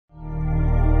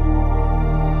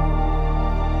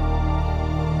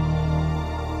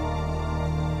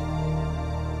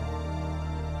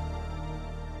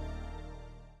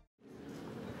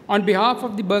On behalf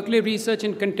of the Berkeley Research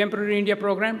in Contemporary India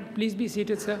program, please be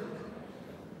seated, sir.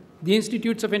 The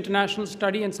Institutes of International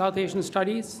Study and South Asian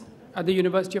Studies at the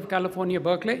University of California,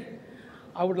 Berkeley.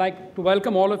 I would like to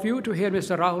welcome all of you to hear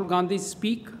Mr. Rahul Gandhi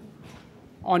speak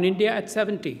on India at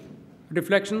 70,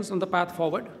 Reflections on the Path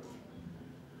Forward.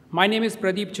 My name is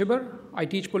Pradeep Chibber. I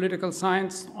teach political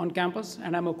science on campus,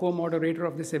 and I'm a co-moderator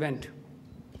of this event.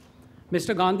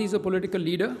 Mr. Gandhi is a political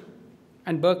leader,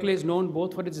 and Berkeley is known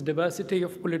both for its diversity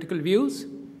of political views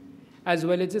as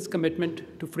well as its commitment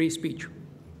to free speech.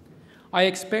 I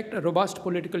expect a robust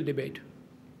political debate.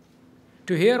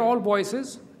 To hear all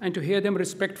voices and to hear them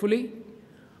respectfully,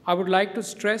 I would like to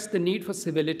stress the need for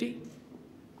civility.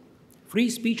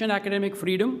 Free speech and academic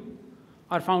freedom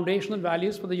are foundational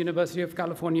values for the University of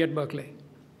California at Berkeley.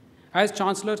 As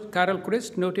Chancellor Carol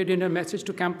Christ noted in her message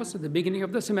to campus at the beginning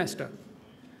of the semester,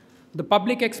 the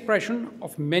public expression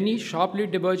of many sharply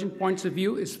divergent points of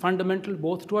view is fundamental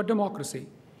both to our democracy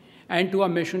and to our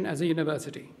mission as a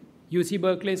university. UC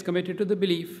Berkeley is committed to the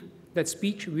belief that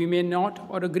speech we may not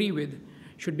or agree with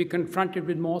should be confronted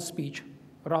with more speech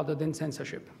rather than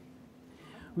censorship.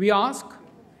 We ask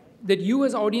that you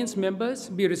as audience members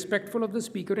be respectful of the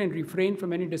speaker and refrain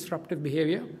from any disruptive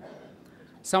behavior.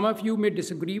 Some of you may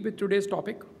disagree with today's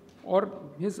topic or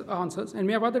his answers and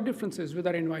may have other differences with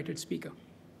our invited speaker.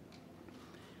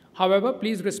 However,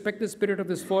 please respect the spirit of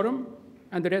this forum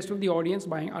and the rest of the audience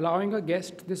by allowing a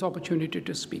guest this opportunity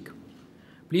to speak.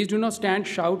 Please do not stand,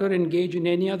 shout, or engage in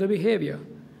any other behavior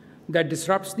that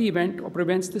disrupts the event or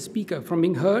prevents the speaker from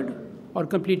being heard or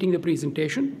completing the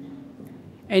presentation.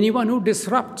 Anyone who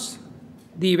disrupts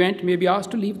the event may be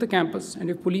asked to leave the campus, and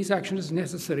if police action is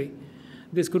necessary,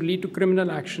 this could lead to criminal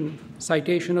action,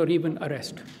 citation, or even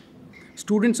arrest.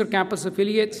 Students or campus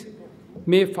affiliates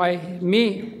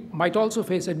might also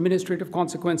face administrative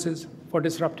consequences for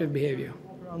disruptive behavior.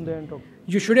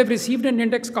 You should have received an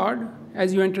index card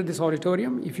as you enter this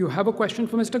auditorium. If you have a question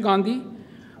for Mr. Gandhi,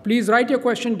 please write your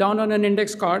question down on an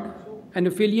index card. An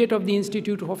affiliate of the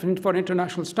Institute for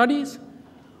International Studies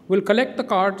will collect the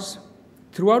cards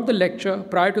throughout the lecture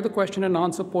prior to the question and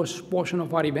answer portion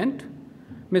of our event.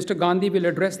 Mr. Gandhi will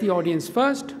address the audience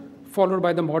first, followed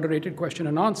by the moderated question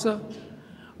and answer.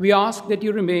 We ask that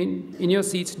you remain in your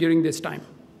seats during this time.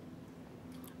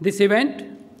 This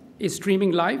event is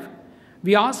streaming live.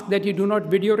 We ask that you do not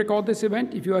video record this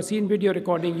event. If you are seen video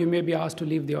recording, you may be asked to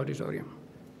leave the auditorium.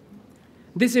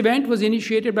 This event was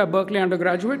initiated by Berkeley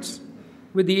undergraduates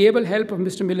with the able help of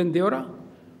Mr. Milind Deora,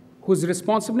 whose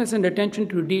responsiveness and attention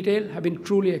to detail have been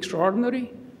truly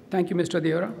extraordinary. Thank you, Mr.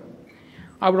 Deora.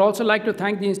 I would also like to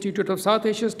thank the Institute of South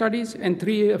Asia Studies and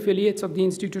 3 affiliates of the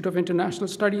Institute of International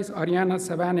Studies, Ariana,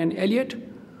 Savannah, and Elliot,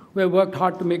 who have worked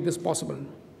hard to make this possible.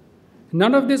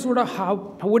 None of this would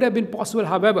have been possible,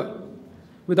 however,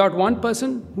 without one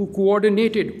person who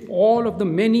coordinated all of the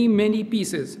many, many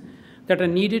pieces that are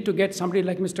needed to get somebody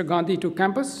like Mr. Gandhi to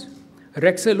campus,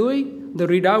 Rex Louis, the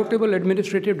redoubtable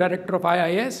administrative director of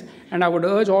IIS, and I would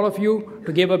urge all of you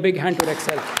to give a big hand to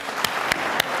Rexel.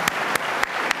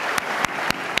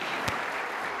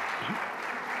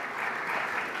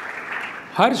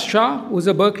 Harsh Shah, who is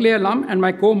a Berkeley alum and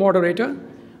my co-moderator,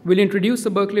 will introduce the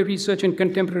Berkeley Research in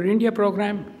Contemporary India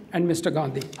program and Mr.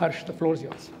 Gandhi. Harsh, the floor is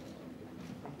yours.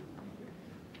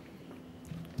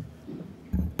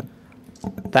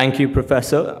 Thank you,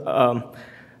 Professor.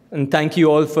 And thank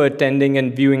you all for attending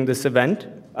and viewing this event.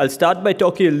 I'll start by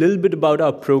talking a little bit about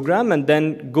our program and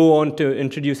then go on to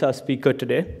introduce our speaker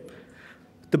today.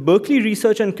 The Berkeley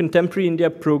Research and Contemporary India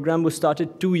program was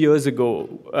started 2 years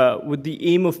ago with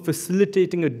the aim of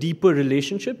facilitating a deeper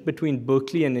relationship between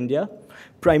Berkeley and India,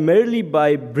 primarily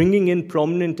by bringing in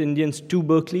prominent Indians to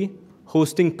Berkeley,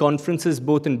 hosting conferences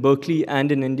both in Berkeley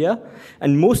and in India,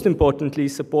 and most importantly,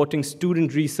 supporting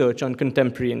student research on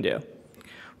contemporary India.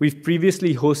 We've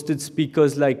previously hosted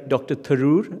speakers like Dr.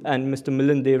 Tharoor and Mr.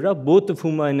 Milind Deora, both of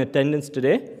whom are in attendance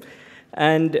today.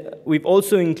 And we've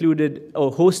also included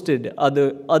or hosted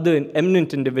other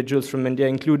eminent individuals from India,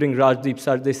 including Rajdeep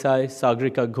Sardesai,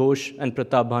 Sagrika Ghosh, and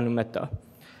Pratap Bhanu Mehta.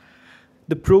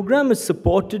 The program is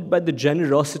supported by the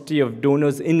generosity of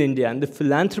donors in India, and the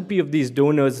philanthropy of these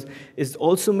donors is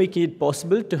also making it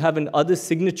possible to have another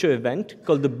signature event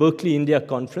called the Berkeley India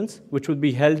Conference, which will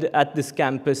be held at this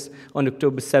campus on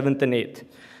October 7th and 8th.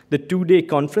 The 2-day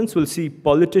conference will see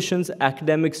politicians,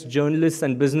 academics, journalists,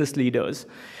 and business leaders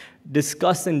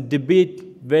discuss and debate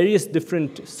various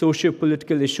different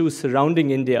socio-political issues surrounding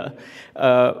India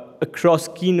across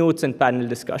keynotes and panel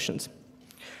discussions.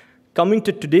 Coming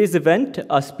to today's event,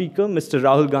 our speaker, Mr.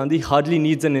 Rahul Gandhi, hardly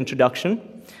needs an introduction.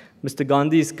 Mr.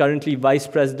 Gandhi is currently Vice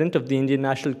President of the Indian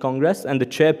National Congress and the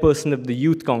Chairperson of the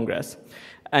Youth Congress.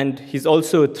 and he's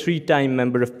also a 3-time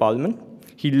Member of Parliament.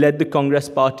 He led the Congress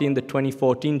Party in the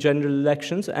 2014 general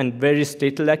elections and various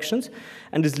state elections,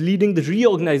 and is leading the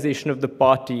reorganization of the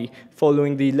party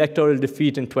following the electoral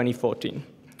defeat in 2014.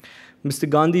 Mr.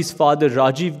 Gandhi's father,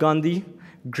 Rajiv Gandhi,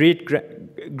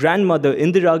 great-grandmother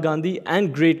Indira Gandhi,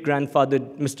 and great-grandfather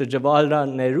Mr.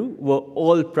 Jawaharlal Nehru were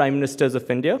all prime ministers of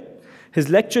India. His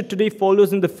lecture today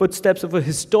follows in the footsteps of a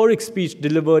historic speech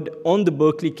delivered on the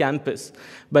Berkeley campus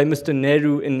by Mr.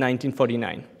 Nehru in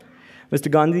 1949. Mr.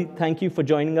 Gandhi, thank you for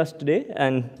joining us today,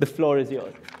 and the floor is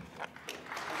yours.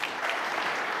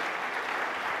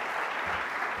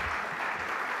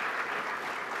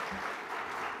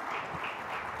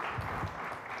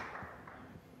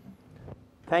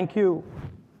 Thank you,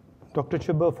 Dr.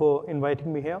 Chibber, for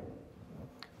inviting me here.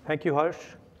 Thank you, Harsh.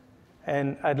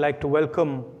 And I'd like to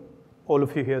welcome all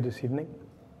of you here this evening.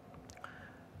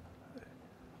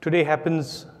 Today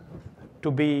happens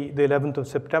to be the 11th of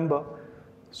September,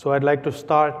 so I'd like to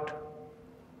start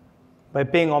by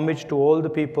paying homage to all the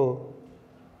people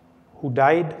who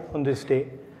died on this day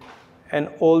and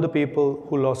all the people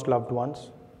who lost loved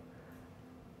ones.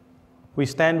 We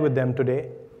stand with them today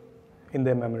in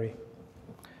their memory.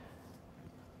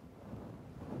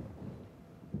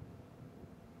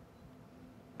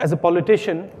 As a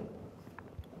politician,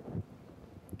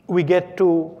 we get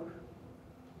to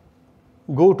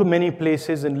go to many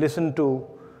places and listen to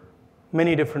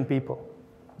many different people.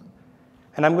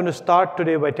 And I'm going to start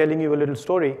today by telling you a little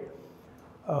story.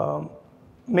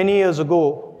 Many years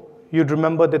ago, you'd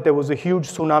remember that there was a huge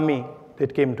tsunami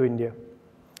that came to India.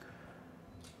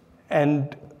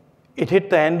 And it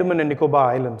hit the Andaman and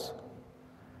Nicobar Islands.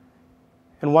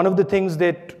 And one of the things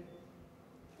that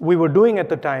we were doing at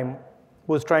the time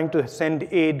was trying to send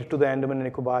aid to the Andaman and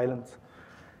Nicobar Islands.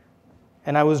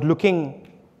 And I was looking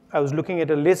at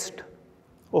a list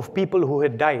of people who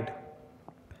had died.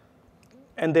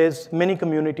 And there's many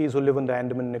communities who live on the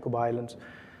Andaman and Nicobar Islands.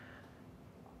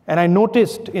 And I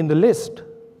noticed in the list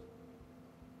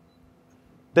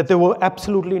that there were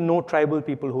absolutely no tribal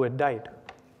people who had died.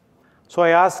 So I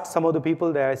asked some of the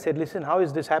people there, I said, listen, how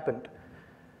has this happened?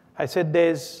 I said,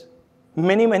 there's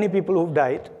many, many people who've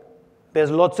died.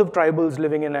 There's lots of tribals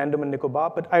living in Andaman and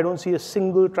Nicobar, but I don't see a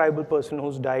single tribal person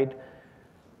who's died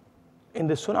in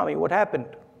this tsunami. What happened?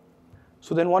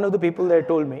 So then one of the people there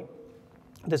told me,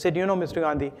 they said, you know, Mr.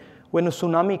 Gandhi, when a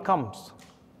tsunami comes,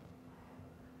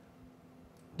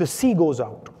 the sea goes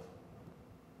out.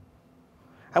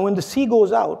 And when the sea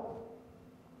goes out,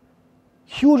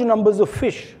 huge numbers of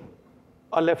fish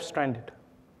are left stranded.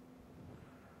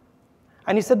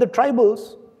 And he said the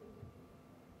tribals,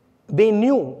 they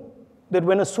knew that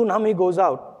when a tsunami goes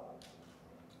out,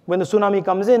 when the tsunami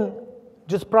comes in,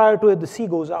 just prior to it, the sea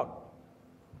goes out.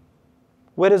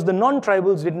 Whereas the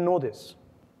non-tribals didn't know this.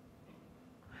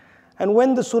 And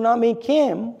when the tsunami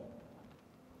came,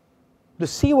 the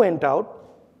sea went out,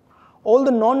 all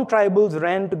the non-tribals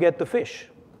ran to get the fish.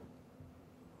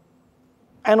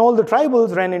 And all the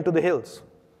tribals ran into the hills.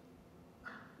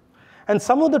 And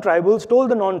some of the tribals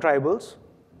told the non-tribals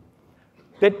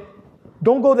that,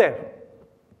 don't go there.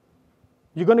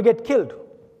 You're going to get killed.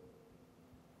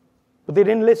 But they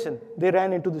didn't listen. They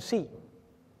ran into the sea.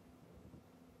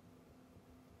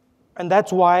 And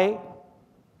that's why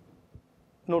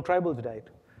no tribals died.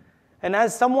 And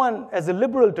as someone, as a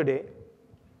liberal today,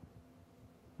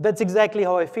 that's exactly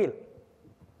how I feel.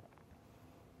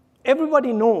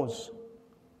 Everybody knows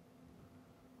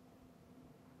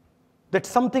that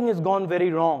something has gone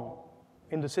very wrong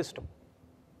in the system.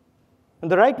 And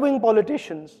the right-wing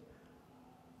politicians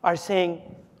are saying,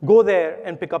 go there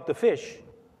and pick up the fish.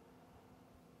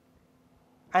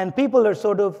 And people are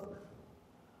sort of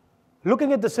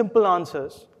looking at the simple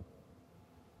answers.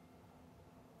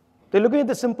 They're looking at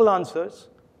the simple answers,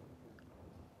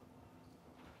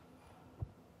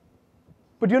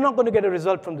 but you're not going to get a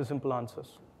result from the simple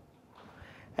answers.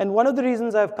 And one of the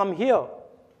reasons I've come here,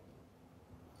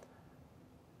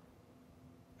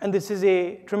 and this is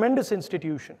a tremendous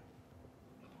institution,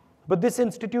 but this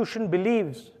institution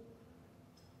believes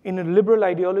in a liberal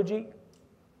ideology,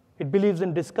 it believes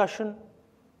in discussion,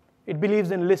 it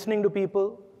believes in listening to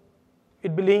people,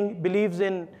 it believes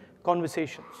in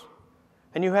conversations.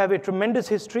 And you have a tremendous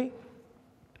history,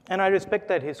 and I respect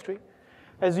that history.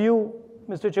 As you,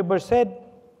 Mr. Chibber, said,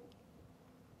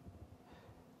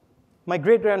 my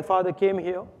great-grandfather came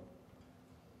here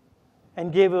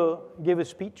and gave a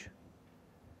speech.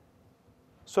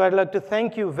 So I'd like to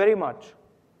thank you very much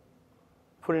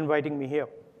for inviting me here.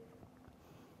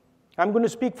 I'm going to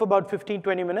speak for about 15,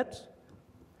 20 minutes,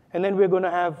 and then we're going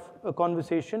to have a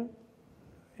conversation.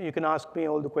 You can ask me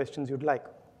all the questions you'd like.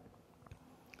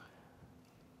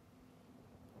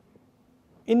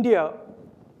 India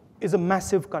is a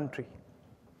massive country.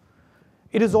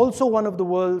 It is also one of the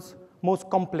world's most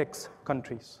complex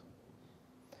countries.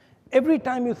 Every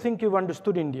time you think you've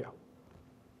understood India,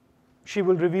 she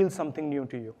will reveal something new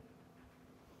to you.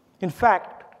 In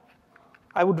fact,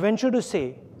 I would venture to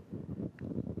say,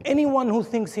 anyone who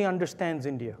thinks he understands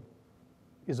India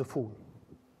is a fool.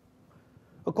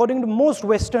 According to most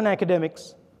Western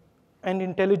academics and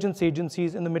intelligence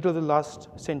agencies in the middle of the last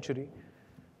century,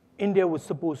 India was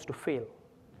supposed to fail.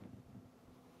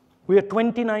 We are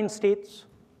 29 states,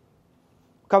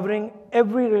 covering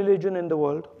every religion in the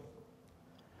world.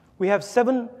 We have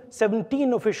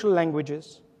 17 official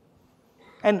languages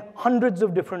and hundreds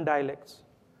of different dialects,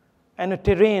 and a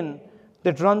terrain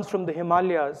that runs from the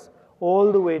Himalayas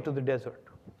all the way to the desert.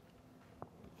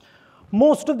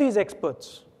 Most of these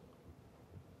experts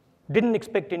didn't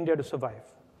expect India to survive.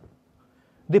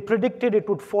 They predicted it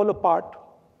would fall apart,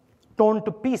 torn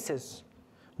to pieces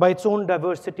by its own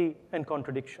diversity and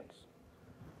contradictions.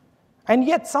 And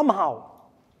yet somehow,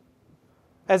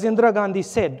 as Indira Gandhi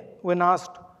said when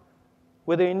asked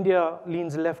whether India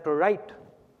leans left or right,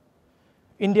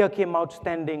 India came out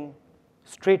standing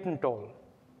straight and tall.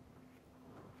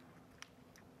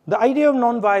 The idea of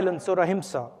nonviolence, or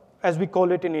ahimsa, as we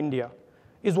call it in India,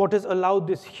 is what has allowed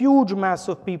this huge mass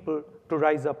of people to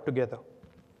rise up together.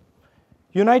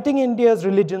 Uniting India's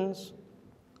religions,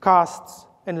 castes,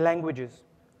 and languages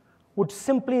would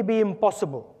simply be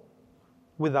impossible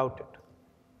without it.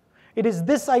 It is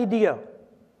this idea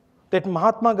that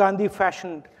Mahatma Gandhi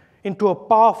fashioned into a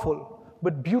powerful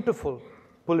but beautiful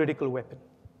political weapon.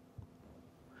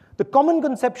 The common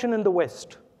conception in the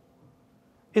West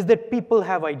is that people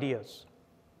have ideas.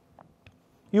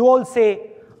 You all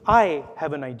say, I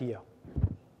have an idea.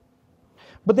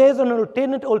 But there's an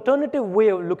alternative way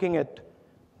of looking at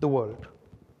the world.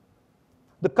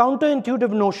 The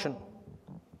counterintuitive notion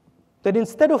that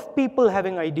instead of people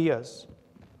having ideas,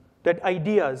 that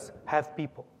ideas have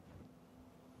people.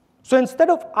 So instead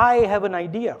of I have an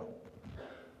idea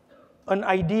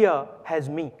has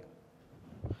me.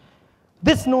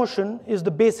 This notion is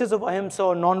the basis of ahimsa,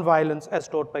 or nonviolence, as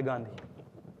taught by Gandhi.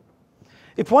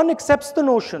 If one accepts the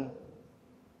notion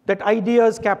that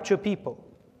ideas capture people,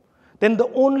 then the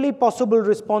only possible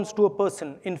response to a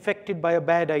person infected by a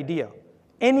bad idea,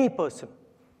 any person,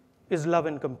 is love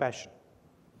and compassion.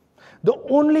 The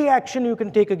only action you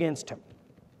can take against him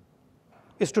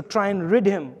is to try and rid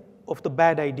him of the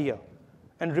bad idea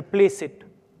and replace it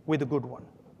with a good one.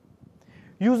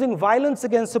 Using violence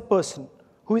against a person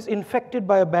who is infected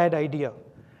by a bad idea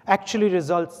actually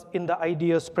results in the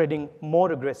idea spreading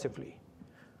more aggressively,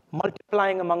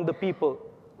 multiplying among the people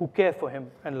who care for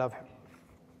him and love him.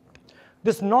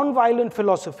 This non-violent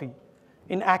philosophy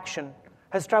in action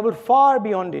has traveled far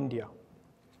beyond India.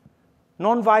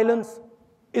 Non-violence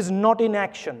is not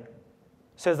inaction,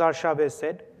 Cesar Chavez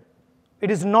said.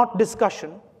 It is not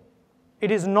discussion.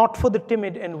 It is not for the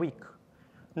timid and weak.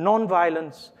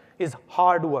 Non-violence is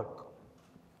hard work.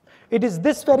 It is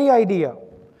this very idea,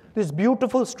 this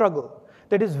beautiful struggle,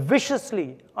 that is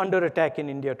viciously under attack in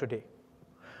India today.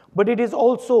 But it is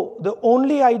also the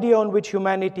only idea on which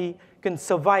humanity can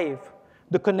survive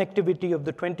the connectivity of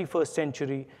the 21st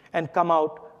century and come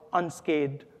out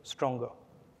unscathed stronger.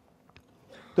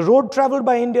 The road traveled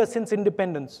by India since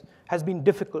independence has been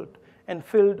difficult and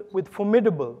filled with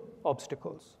formidable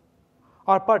obstacles.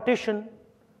 Our partition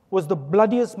was the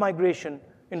bloodiest migration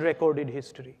in recorded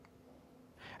history.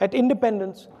 At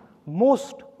independence,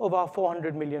 most of our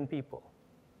 400 million people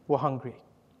were hungry.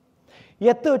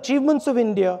 Yet the achievements of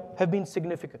India have been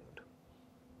significant.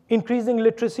 Increasing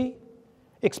literacy,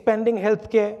 expanding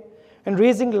healthcare, and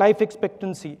raising life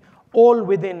expectancy, all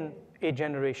within a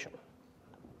generation.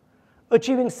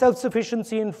 Achieving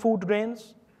self-sufficiency in food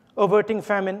grains, averting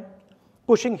famine,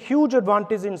 pushing huge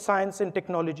advantage in science and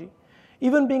technology,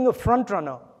 even being a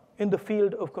front-runner in the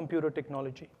field of computer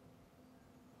technology.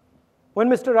 When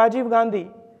Mr. Rajiv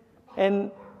Gandhi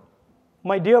and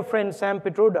my dear friend Sam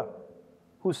Pitroda,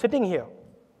 who's sitting here,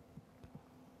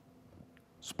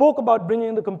 spoke about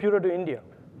bringing the computer to India,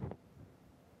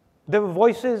 there were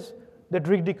voices that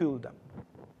ridiculed them.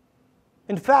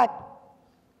 In fact,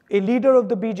 a leader of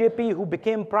the BJP who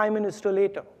became prime minister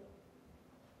later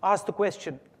asked the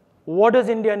question, what does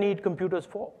India need computers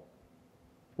for?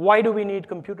 Why do we need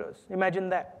computers? Imagine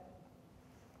that.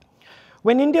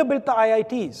 When India built the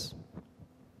IITs,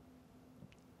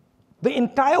 the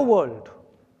entire world,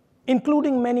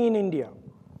 including many in India,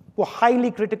 were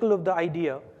highly critical of the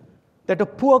idea that a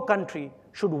poor country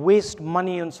should waste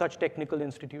money on such technical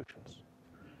institutions.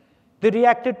 They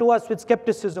reacted to us with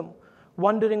skepticism,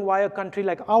 wondering why a country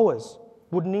like ours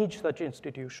would need such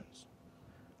institutions.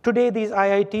 Today, these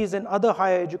IITs and other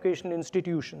higher education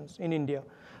institutions in India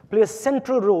play a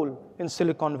central role in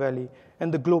Silicon Valley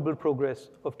and the global progress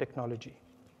of technology.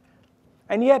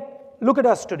 And yet, look at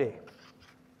us today.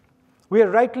 We are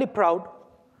rightly proud.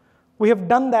 We have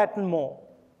done that and more,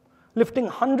 lifting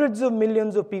hundreds of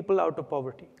millions of people out of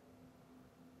poverty.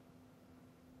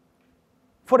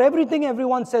 For everything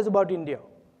everyone says about India,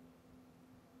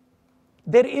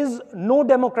 there is no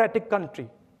democratic country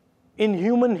in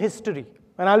human history,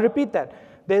 and I'll repeat that,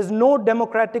 there is no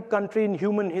democratic country in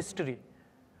human history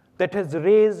that has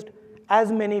raised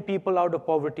as many people out of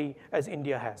poverty as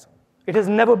India has. It has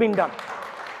never been done.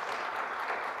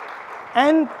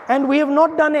 And we have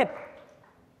not done it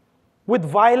with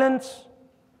violence.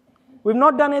 We've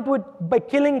not done it by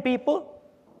killing people.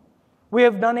 We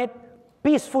have done it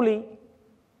peacefully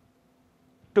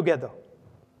together.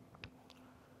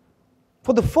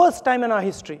 For the first time in our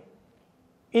history,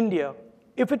 India,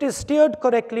 if it is steered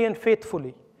correctly and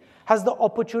faithfully, has the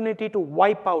opportunity to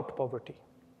wipe out poverty.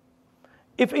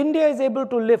 If India is able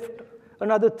to lift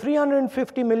another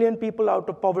 350 million people out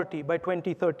of poverty by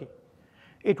 2030,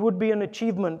 it would be an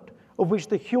achievement of which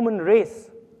the human race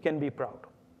can be proud.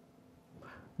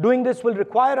 Doing this will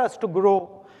require us to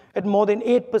grow at more than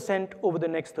 8% over the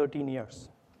next 13 years.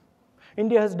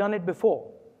 India has done it before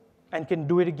and can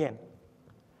do it again.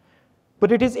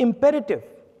 But it is imperative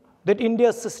that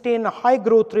India sustain a high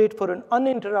growth rate for an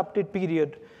uninterrupted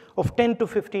period of 10 to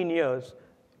 15 years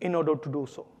in order to do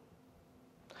so.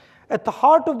 At the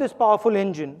heart of this powerful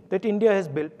engine that India has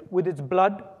built with its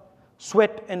blood,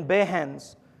 sweat, and bare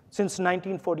hands since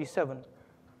 1947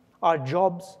 are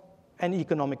jobs and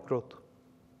economic growth.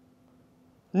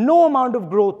 No amount of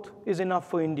growth is enough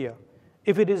for India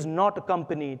if it is not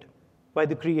accompanied by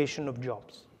the creation of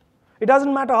jobs. It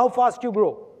doesn't matter how fast you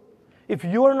grow. If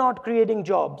you're not creating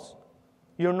jobs,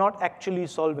 you're not actually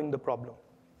solving the problem.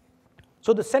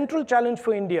 So the central challenge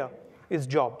for India is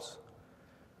jobs.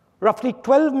 Roughly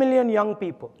 12 million young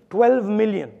people, 12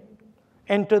 million,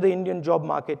 enter the Indian job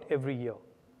market every year.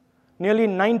 Nearly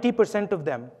 90% of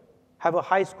them have a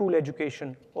high school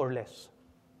education or less.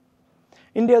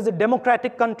 India is a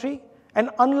democratic country,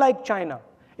 and unlike China,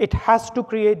 it has to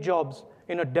create jobs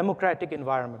in a democratic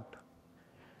environment.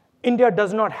 India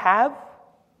does not have,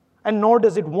 and nor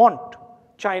does it want,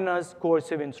 China's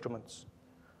coercive instruments.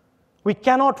 We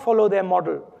cannot follow their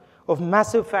model of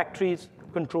massive factories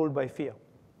controlled by fear.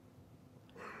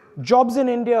 Jobs in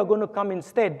India are going to come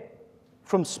instead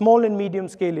from small and medium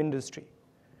scale industry.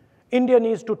 India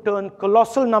needs to turn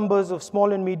colossal numbers of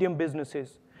small and medium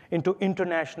businesses into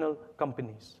international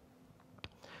companies.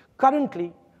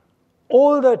 Currently,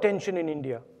 all the attention in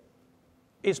India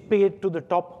is paid to the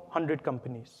top 100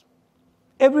 companies.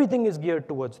 Everything is geared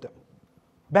towards them.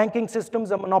 Banking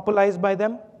systems are monopolized by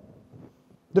them.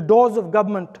 The doors of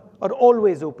government are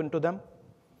always open to them,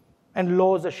 and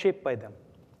laws are shaped by them.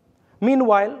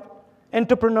 Meanwhile,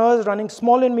 entrepreneurs running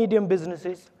small and medium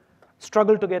businesses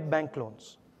struggle to get bank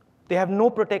loans. They have no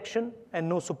protection and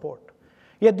no support.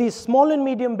 Yet these small and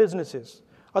medium businesses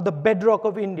are the bedrock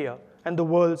of India and the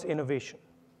world's innovation.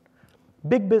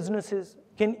 Big businesses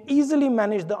can easily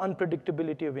manage the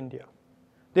unpredictability of India.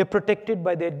 They're protected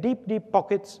by their deep, deep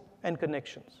pockets and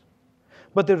connections.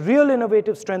 But the real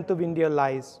innovative strength of India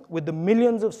lies with the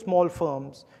millions of small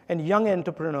firms and young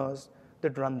entrepreneurs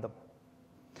that run them.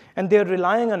 And they're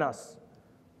relying on us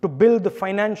to build the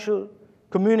financial,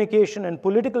 communication, and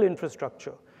political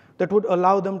infrastructure that would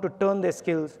allow them to turn their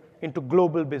skills into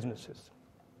global businesses.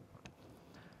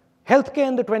 Healthcare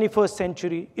in the 21st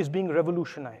century is being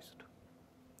revolutionized.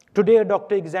 Today, a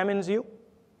doctor examines you,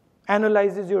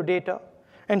 analyzes your data,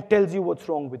 and tells you what's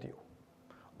wrong with you.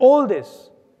 All this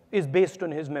is based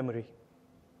on his memory.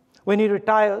 When he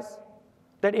retires,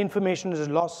 that information is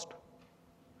lost.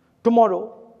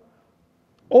 Tomorrow,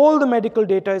 all the medical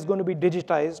data is going to be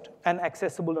digitized and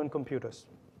accessible on computers.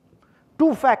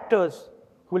 Two factors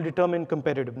will determine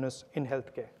competitiveness in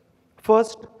healthcare.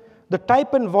 First, the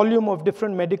type and volume of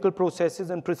different medical processes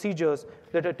and procedures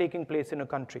that are taking place in a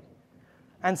country.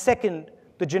 And second,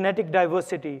 the genetic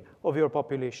diversity of your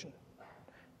population.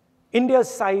 India's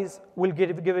size will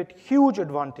give it huge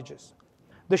advantages.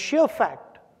 The sheer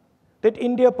fact that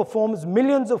India performs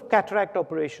millions of cataract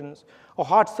operations or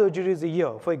heart surgeries a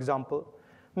year, for example,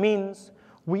 means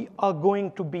we are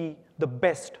going to be the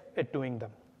best at doing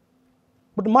them.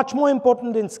 But much more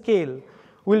important than scale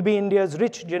will be India's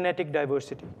rich genetic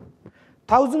diversity.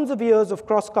 Thousands of years of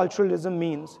cross-culturalism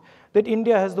means that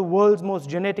India has the world's most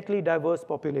genetically diverse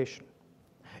population.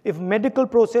 If medical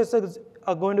processes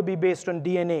are going to be based on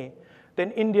DNA,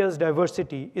 then India's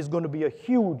diversity is going to be a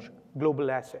huge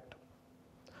global asset.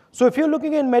 So if you're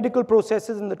looking at medical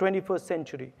processes in the 21st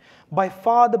century, by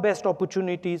far the best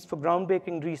opportunities for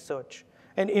groundbreaking research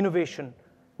and innovation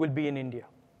will be in India.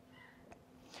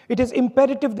 It is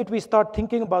imperative that we start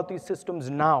thinking about these systems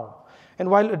now, and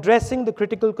while addressing the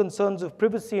critical concerns of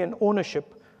privacy and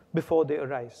ownership before they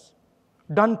arise.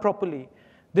 Done properly,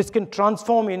 this can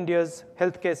transform India's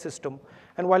healthcare system,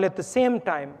 and while at the same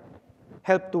time,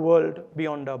 help the world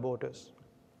beyond our borders.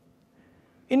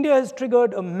 India has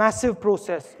triggered a massive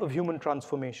process of human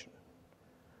transformation.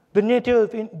 The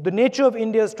nature of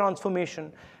India's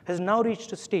transformation has now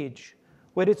reached a stage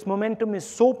where its momentum is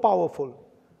so powerful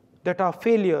that our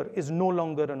failure is no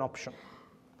longer an option.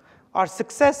 Our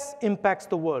success impacts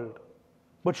the world,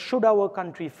 but should our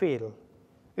country fail,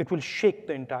 it will shake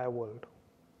the entire world.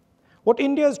 What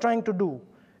India is trying to do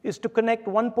is to connect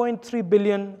 1.3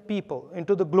 billion people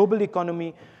into the global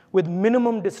economy with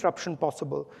minimum disruption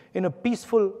possible in a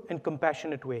peaceful and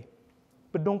compassionate way.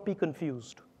 But don't be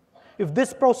confused. If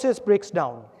this process breaks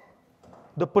down,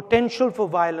 the potential for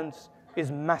violence is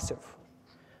massive.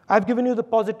 I've given you the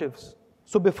positives.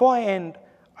 So before I end,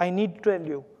 I need to tell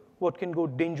you what can go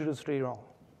dangerously wrong.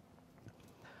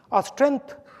 Our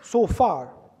strength so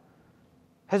far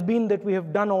has been that we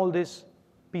have done all this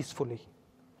peacefully.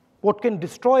 What can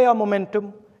destroy our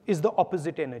momentum is the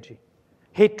opposite energy: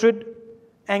 hatred,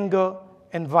 anger,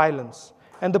 and violence,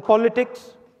 and the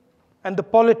politics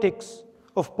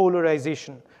of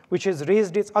polarization, which has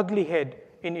raised its ugly head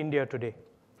in India today.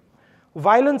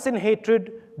 Violence and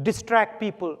hatred distract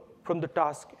people from the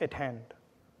task at hand.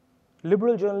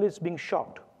 Liberal journalists being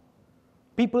shot,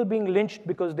 people being lynched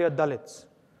because they are Dalits,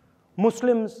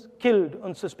 Muslims killed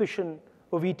on suspicion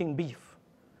of eating beef.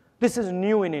 This is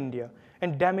new in India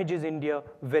and damages India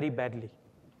very badly.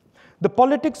 The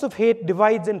politics of hate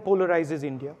divides and polarizes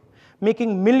India,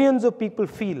 making millions of people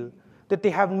feel that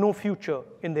they have no future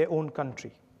in their own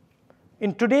country.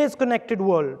 In today's connected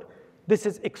world, this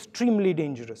is extremely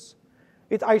dangerous.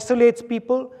 It isolates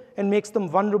people and makes them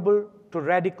vulnerable to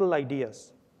radical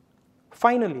ideas.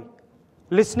 Finally,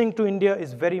 listening to India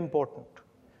is very important.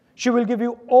 She will give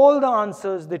you all the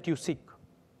answers that you seek.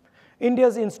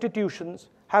 India's institutions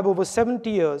have over 70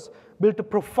 years built a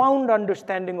profound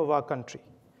understanding of our country.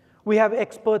 We have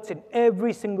experts in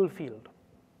every single field.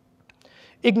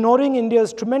 Ignoring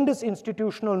India's tremendous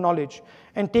institutional knowledge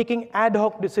and taking ad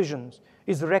hoc decisions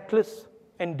is reckless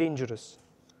and dangerous.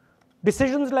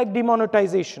 Decisions like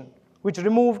demonetization, which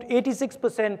removed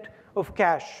 86% of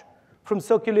cash from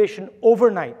circulation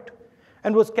overnight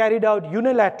and was carried out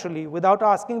unilaterally without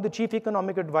asking the chief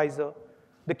economic advisor,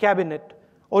 the cabinet,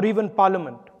 or even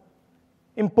parliament,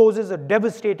 imposes a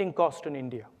devastating cost on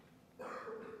India.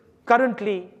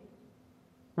 Currently,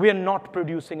 we are not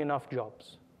producing enough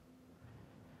jobs.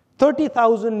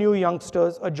 30,000 new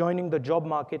youngsters are joining the job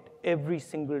market every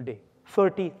single day.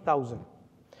 30,000.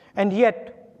 And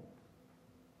yet,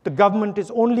 the government is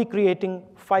only creating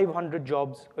 500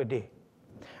 jobs a day.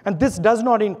 And this does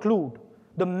not include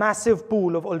the massive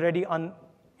pool of already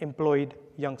unemployed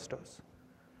youngsters.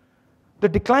 The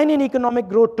decline in economic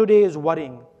growth today is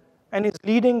worrying and is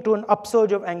leading to an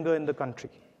upsurge of anger in the country.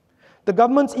 The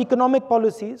government's economic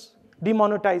policies,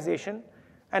 demonetization,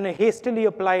 and a hastily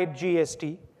applied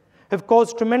GST have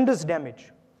caused tremendous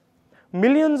damage.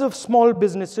 Millions of small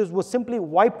businesses were simply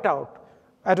wiped out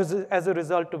as a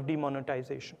result of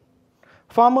demonetization.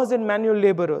 Farmers and manual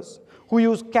laborers who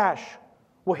use cash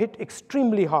were hit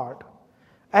extremely hard.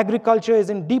 Agriculture is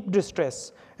in deep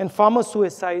distress, and farmer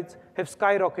suicides have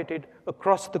skyrocketed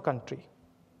across the country.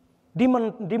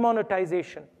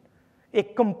 Demonetization, a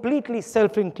completely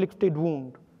self-inflicted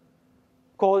wound,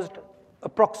 caused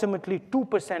approximately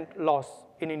 2% loss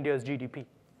in India's GDP.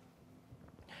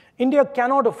 India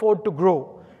cannot afford to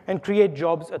grow and create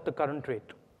jobs at the current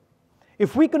rate.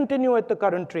 If we continue at the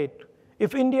current rate,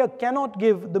 if India cannot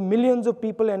give the millions of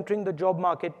people entering the job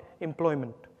market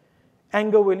employment,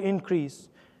 anger will increase,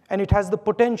 and it has the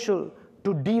potential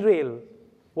to derail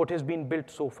what has been built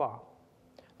so far.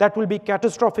 That will be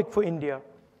catastrophic for India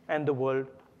and the world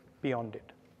beyond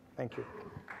it. Thank you.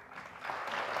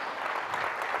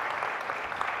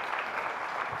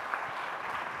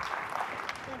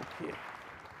 Thank you.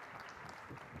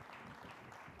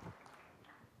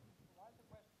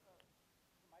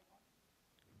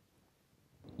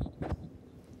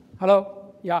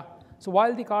 Hello, yeah. So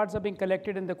while the cards are being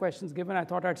collected and the questions given, I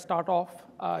thought I'd start off.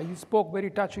 You spoke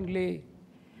very touchingly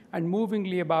and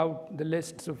movingly about the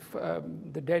lists of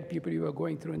the dead people you were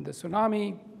going through in the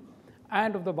tsunami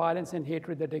and of the violence and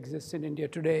hatred that exists in India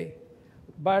today.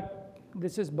 But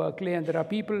this is Berkeley, and there are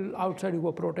people outside who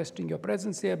are protesting your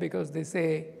presence here because they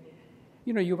say,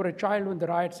 you know, you were a child when the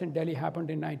riots in Delhi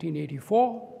happened in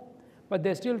 1984. but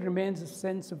there still remains a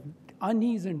sense of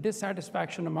unease and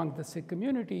dissatisfaction among the Sikh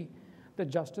community that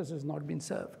justice has not been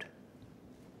served.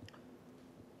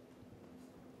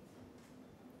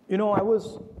 You know, I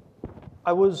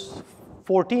was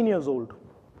 14 years old,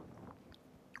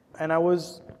 and I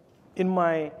was in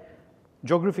my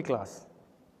geography class.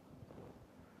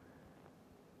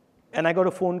 And I got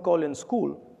a phone call in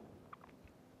school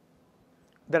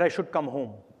that I should come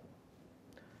home.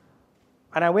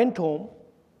 And I went home,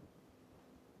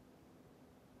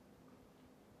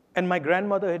 and my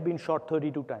grandmother had been shot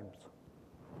 32 times.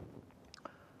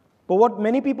 But what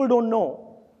many people don't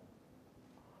know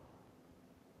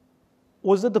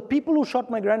was that the people who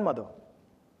shot my grandmother,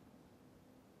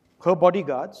 her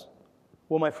bodyguards,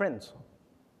 were my friends.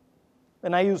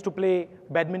 And I used to play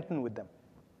badminton with them.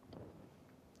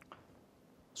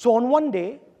 So on one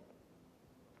day,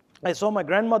 I saw my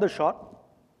grandmother shot,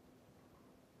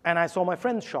 and I saw my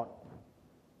friends shot.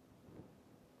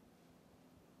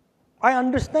 I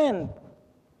understand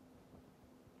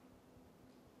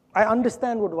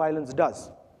what violence does.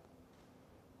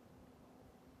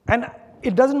 And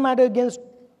it doesn't matter against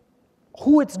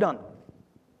who it's done.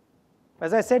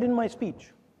 As I said in my speech,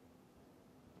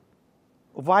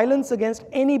 violence against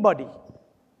anybody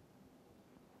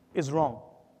is wrong,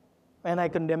 and I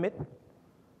condemn it.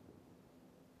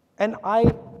 And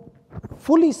I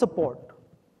fully support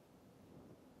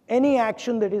any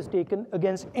action that is taken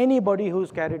against anybody who's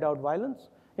carried out violence.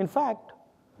 In fact,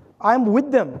 I'm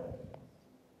with them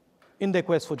in their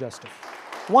quest for justice,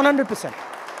 100%.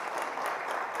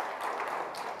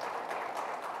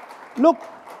 Look,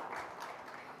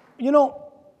 you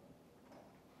know,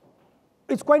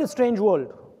 it's quite a strange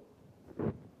world.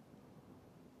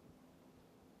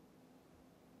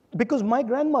 Because my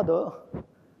grandmother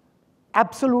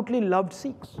absolutely loved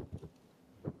Sikhs.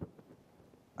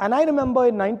 And I remember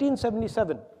in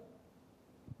 1977,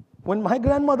 when my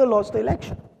grandmother lost the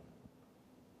election,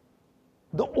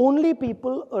 the only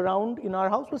people around in our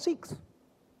house were Sikhs.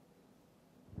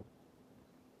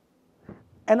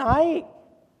 And I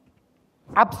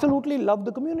absolutely love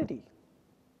the community.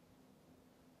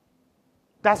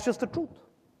 That's just the truth.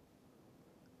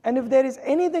 And if there is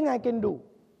anything I can do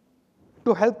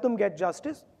to help them get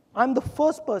justice, I'm the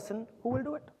first person who will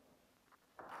do it.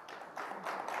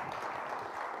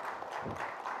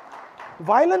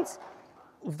 Violence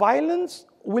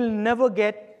will never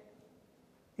get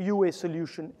you a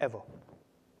solution ever.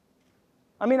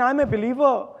 I mean, I'm a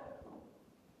believer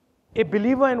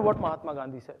in what Mahatma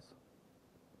Gandhi says.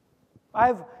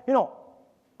 I've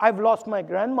lost my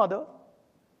grandmother,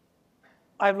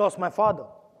 I've lost my father.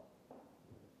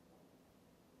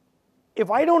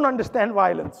 If I don't understand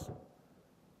violence,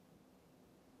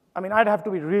 I mean, I'd have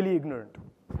to be really ignorant.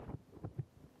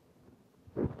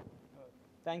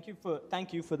 Thank you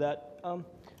for that.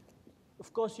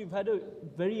 Of course, you've had a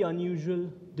very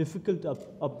unusual, difficult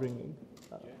upbringing.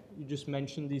 You just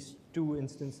mentioned these two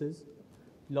instances.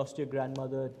 You lost your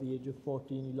grandmother at the age of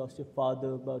 14. You lost your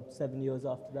father about 7 years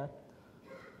after that.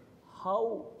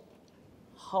 How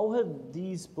have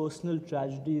these personal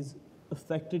tragedies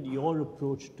affected your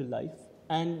approach to life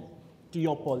and to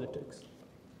your politics?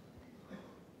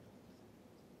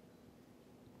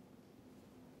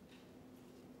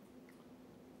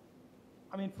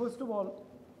 I mean, first of all,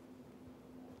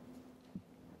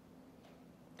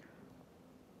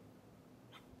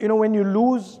 you know, when you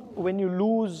lose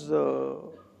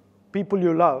people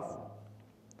you love,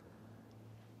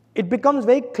 it becomes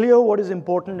very clear what is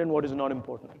important and what is not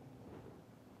important.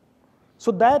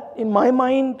 So that, in my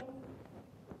mind,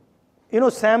 you know,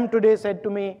 Sam today said to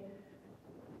me,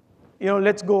 you know,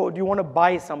 let's go, do you want to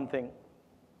buy something?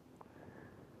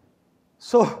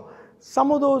 So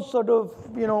some of those sort of,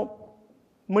 you know,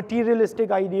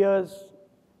 materialistic ideas,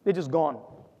 they're just gone.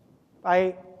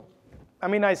 I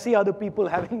mean, I see other people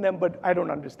having them, but I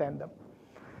don't understand them.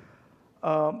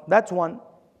 That's one.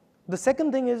 The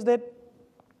second thing is that,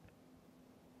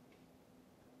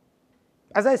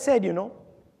 as I said, you know,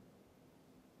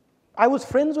 I was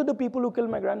friends with the people who killed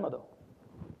my grandmother.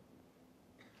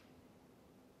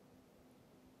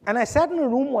 And I sat in a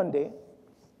room one day.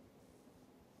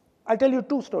 I'll tell you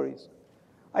two stories.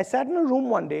 I sat in a room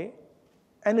one day,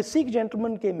 and a Sikh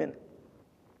gentleman came in.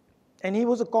 And he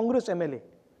was a Congress MLA.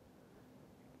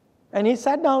 And he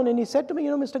sat down and he said to me, you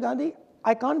know, Mr. Gandhi,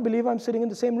 I can't believe I'm sitting in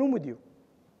the same room with you.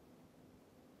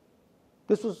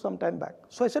 This was some time back.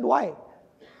 So I said, why?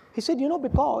 He said, you know,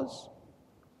 because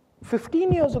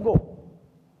 15 years ago,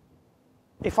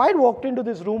 if I'd walked into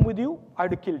this room with you,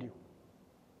 I'd have killed you.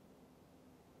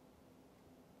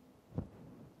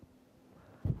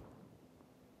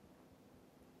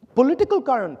 Political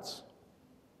currents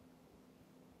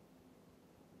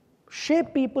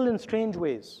shape people in strange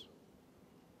ways.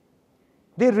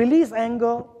 They release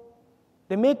anger,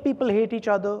 they make people hate each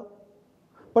other,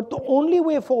 but the only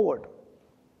way forward,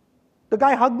 the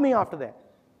guy hugged me after that,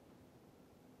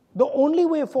 the only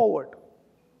way forward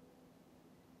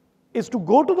is to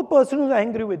go to the person who's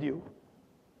angry with you,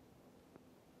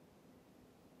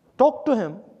 talk to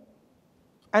him,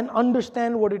 and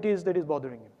understand what it is that is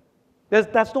bothering him.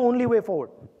 That's the only way forward.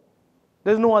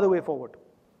 There's no other way forward.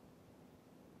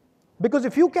 Because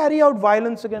if you carry out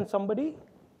violence against somebody,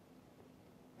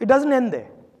 it doesn't end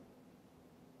there.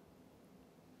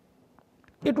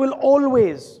 It will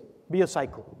always be a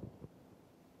cycle.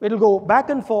 It'll go back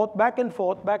and forth, back and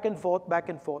forth, back and forth, back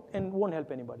and forth, and won't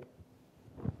help anybody.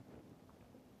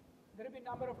 There have been a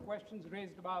number of questions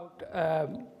raised about,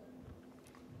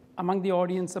 among the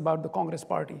audience about the Congress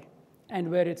Party and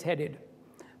where it's headed.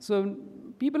 So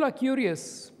people are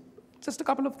curious. Just a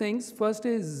couple of things. First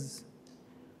is,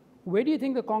 where do you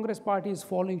think the Congress Party is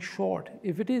falling short,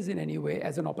 if it is in any way,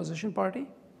 as an opposition party?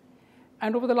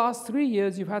 And over the last 3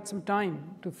 years, you've had some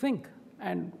time to think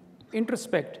and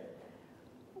introspect.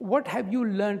 What have you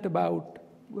learned about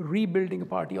rebuilding a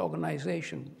party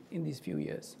organization in these few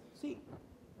years? See,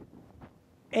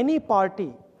 any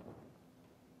party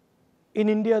in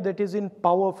India that is in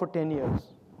power for 10 years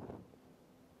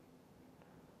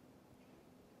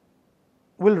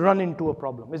will run into a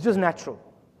problem. It's just natural.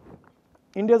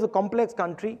 India is a complex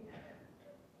country.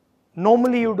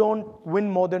 Normally, you don't win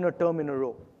more than a term in a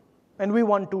row. And we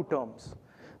won 2 terms.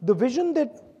 The vision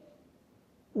that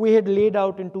we had laid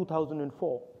out in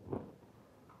 2004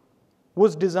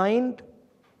 was designed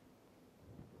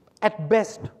at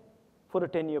best for a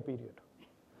 10-year period.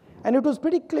 And it was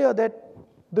pretty clear that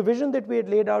the vision that we had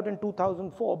laid out in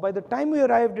 2004, by the time we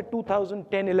arrived at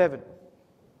 2010-11,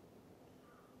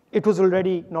 it was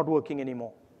already not working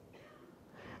anymore.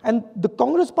 And the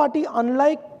Congress Party,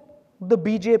 unlike the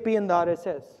BJP and the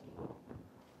RSS,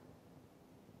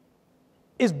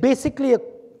 is basically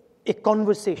a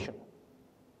conversation.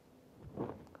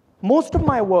 Most of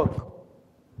my work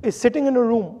is sitting in a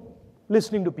room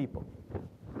listening to people.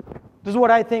 This is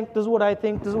what I think, this is what I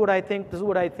think, this is what I think, this is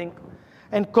what I think,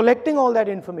 and collecting all that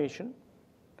information,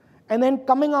 and then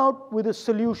coming out with a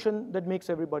solution that makes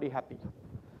everybody happy.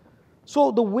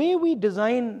 So the way we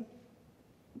design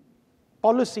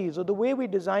policies or the way we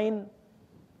design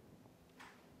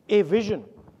a vision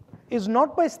is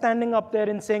not by standing up there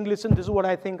and saying, listen, this is what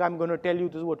I think, I'm going to tell you,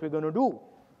 this is what we're going to do.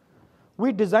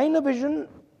 We design a vision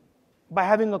by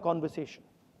having a conversation.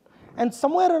 And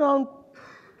somewhere around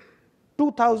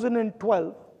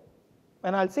 2012,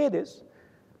 and I'll say this,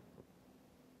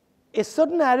 a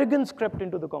certain arrogance crept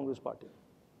into the Congress Party.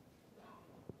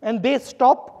 And they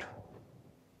stopped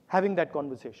having that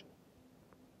conversation.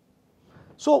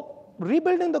 So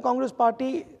rebuilding the Congress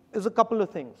Party is a couple of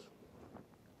things.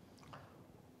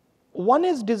 One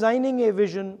is designing a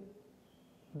vision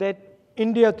that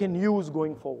India can use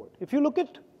going forward. If you look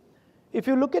at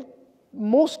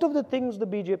most of the things the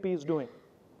BJP is doing,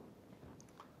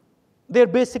 they're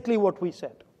basically what we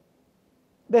said.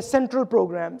 They're central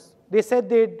programs. They said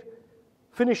they'd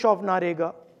finish off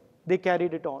Narega. They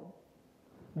carried it on.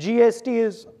 GST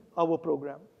is our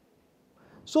program.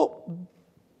 So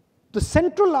the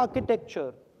central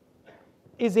architecture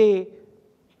is they've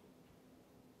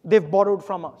borrowed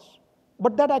from us.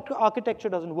 But that architecture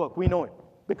doesn't work. We know it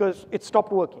because it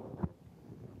stopped working.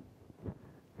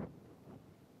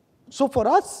 So for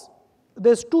us,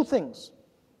 there's 2 things.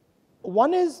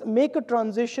 One is make a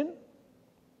transition,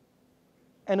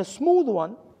 and a smooth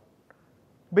one,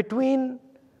 between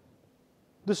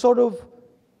the sort of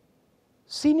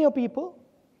senior people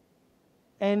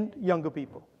and younger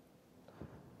people.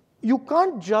 You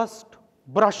can't just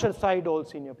brush aside all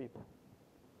senior people.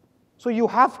 So you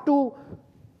have to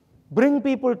bring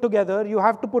people together. You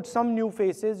have to put some new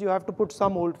faces. You have to put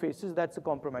some old faces. That's a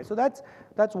compromise. So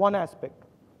that's one aspect.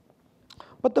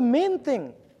 But the main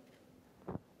thing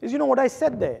is, what I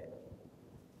said there.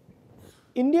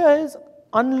 India has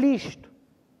unleashed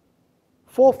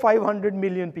 400-500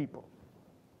 million people.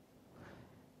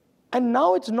 And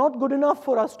now it's not good enough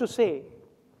for us to say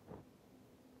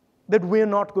that we're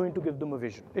not going to give them a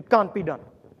vision. It can't be done.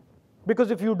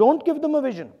 Because if you don't give them a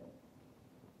vision,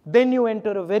 then you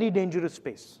enter a very dangerous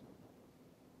space.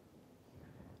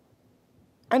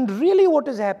 And really what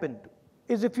has happened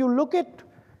is, if you look at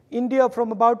India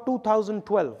from about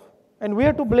 2012, and we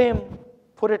are to blame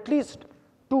for at least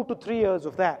 2 to 3 years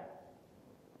of that,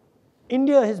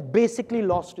 India has basically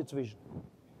lost its vision.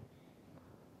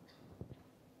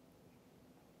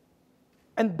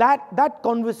 And that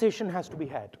conversation has to be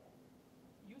had.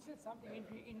 You said something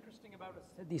interesting about a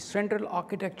that the central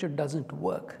architecture doesn't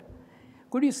work.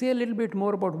 Could you say a little bit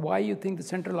more about why you think the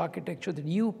central architecture that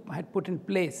you had put in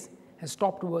place has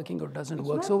stopped working or doesn't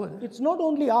work so well? It's not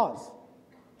only ours.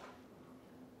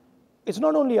 It's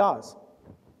not only ours.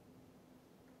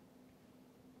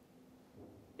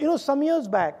 You know, some years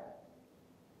back,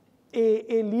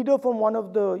 a leader from one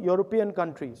of the European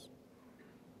countries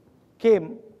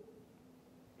came,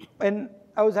 and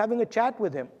I was having a chat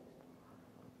with him.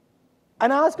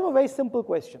 And I asked him a very simple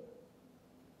question.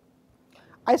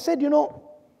 I said, you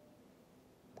know,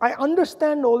 I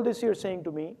understand all this you're saying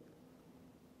to me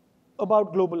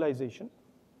about globalization.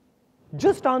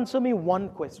 Just answer me one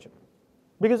question,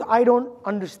 because I don't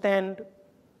understand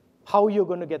how you're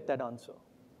going to get that answer.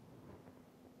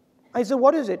 I said,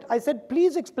 what is it? I said,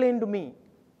 please explain to me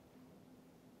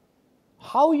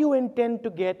how you intend to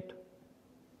get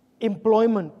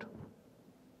employment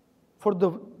for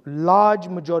the large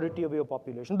majority of your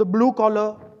population, the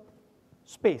blue-collar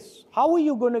space. How are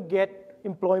you going to get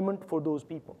employment for those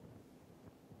people?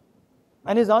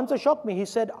 And his answer shocked me. He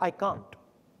said, I can't.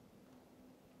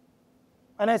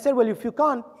 And I said, well, if you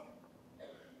can't,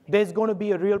 there's going to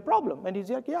be a real problem. And he's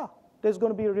like, yeah, there's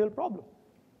going to be a real problem.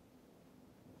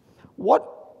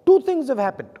 Two things have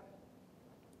happened.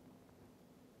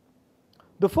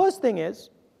 The first thing is,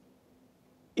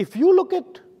 if you look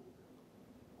at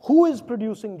who is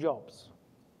producing jobs,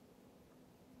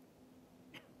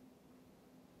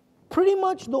 pretty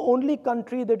much the only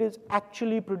country that is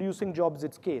actually producing jobs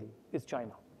at scale is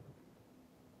China.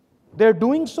 They're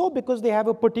doing so because they have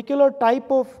a particular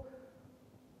type of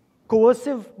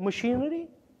coercive machinery.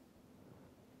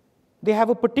 They have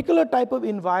a particular type of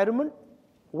environment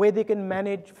where they can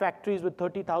manage factories with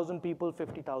 30,000 people,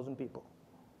 50,000 people.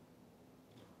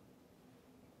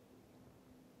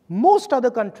 Most other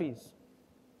countries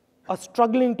are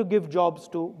struggling to give jobs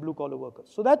to blue-collar workers.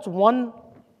 So that's one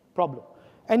problem.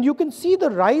 And you can see the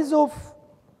rise of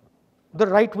the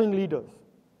right-wing leaders.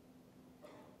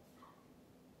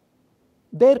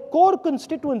 Their core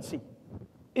constituency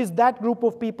is that group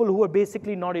of people who are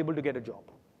basically not able to get a job.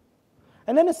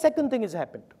 And then a second thing has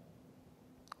happened.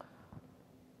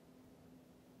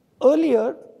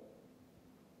 Earlier,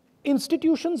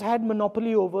 institutions had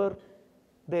monopoly over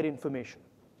their information.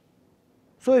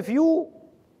 So if you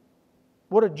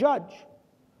were a judge,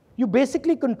 you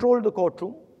basically controlled the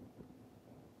courtroom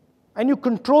and you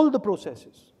controlled the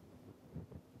processes.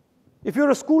 If you're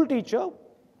a school teacher,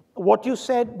 what you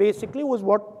said basically was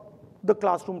what the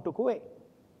classroom took away.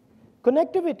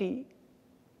 Connectivity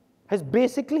has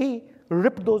basically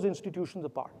ripped those institutions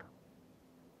apart.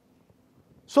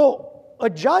 So a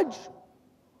judge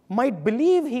might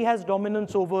believe he has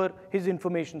dominance over his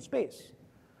information space,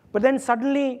 but then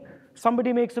suddenly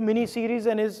somebody makes a mini-series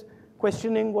and is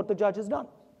questioning what the judge has done.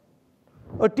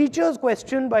 A teacher is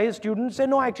questioned by his students, say,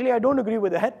 no, actually, I don't agree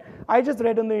with that. I just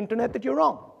read on the internet that you're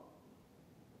wrong.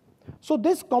 So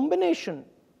this combination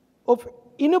of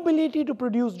inability to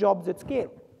produce jobs at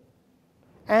scale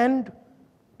and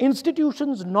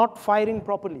institutions not firing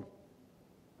properly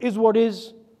is what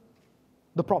is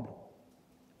the problem.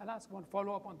 I'll ask one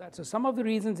follow-up on that. So some of the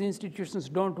reasons institutions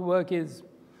don't work is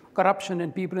corruption,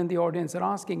 and people in the audience are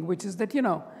asking, which is that, you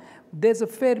know, there's a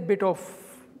fair bit of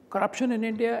corruption in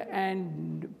India,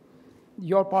 and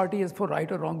your party is, for right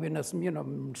or wrong, we're, you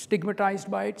know,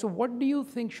 stigmatized by it. So what do you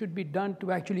think should be done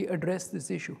to actually address this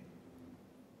issue?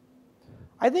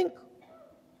 I think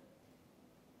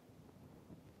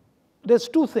there's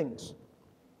two things.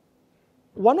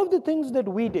 One of the things that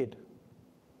we did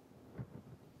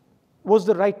was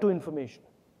the right to information.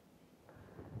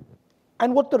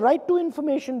 And what the right to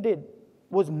information did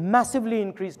was massively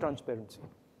increase transparency.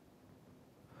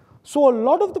 So a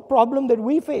lot of the problem that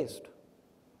we faced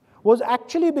was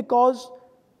actually because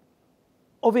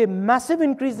of a massive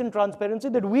increase in transparency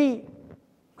that we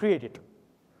created,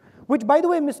 which, by the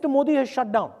way, Mr. Modi has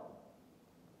shut down.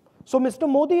 So Mr.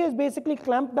 Modi has basically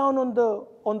clamped down on the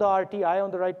RTI, on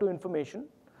the right to information.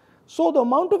 So the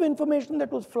amount of information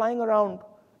that was flying around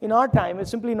in our time is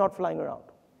simply not flying around.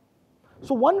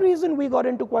 So one reason we got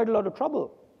into quite a lot of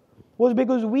trouble was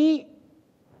because we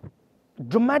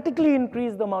dramatically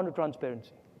increased the amount of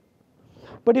transparency.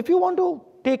 But if you want to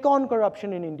take on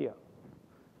corruption in India,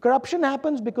 corruption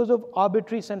happens because of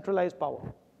arbitrary centralized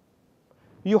power.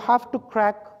 You have to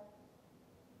crack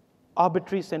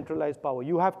arbitrary centralized power.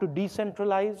 You have to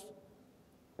decentralize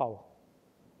power.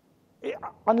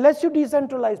 Unless you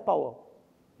decentralize power,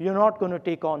 you're not going to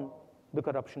take on the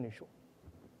corruption issue.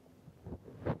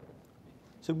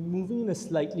 So moving in a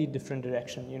slightly different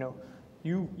direction, you know,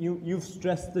 You've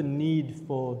stressed the need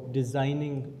for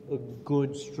designing a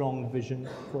good, strong vision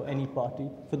for any party,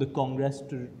 for the Congress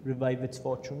to revive its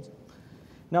fortunes.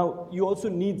 Now, you also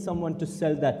need someone to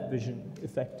sell that vision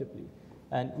effectively.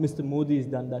 And Mr. Modi has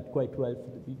done that quite well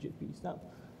for the BJP. Now,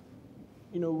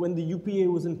 when the UPA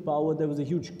was in power, there was a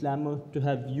huge clamor to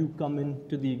have you come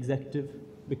into the executive,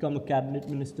 become a cabinet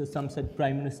minister. Some said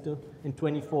prime minister. In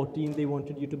 2014, they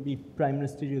wanted you to be prime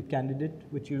ministerial candidate,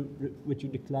 which you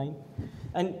declined.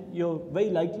 And you're very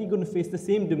likely going to face the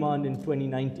same demand in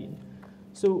 2019.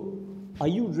 So are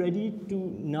you ready to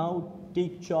now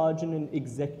take charge of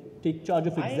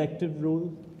executive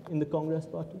role in the Congress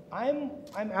party? I'm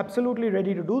absolutely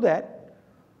ready to do that.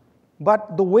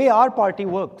 But the way our party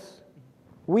works,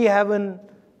 we have an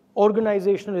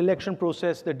organizational election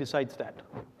process that decides that.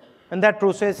 And that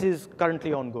process is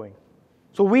currently ongoing.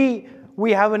 So we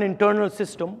have an internal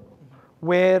system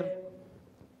where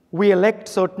we elect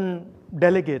certain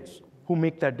delegates who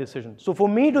make that decision. So for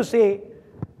me to say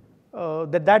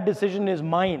that decision is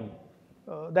mine,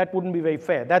 that wouldn't be very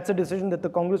fair. That's a decision that the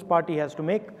Congress party has to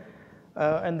make,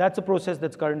 and that's a process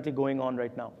that's currently going on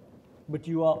right now. But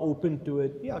you are open to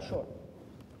it? Yeah, sure.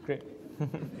 Great.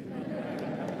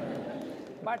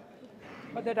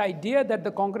 But that idea that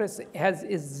the Congress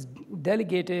is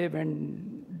delegative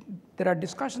and there are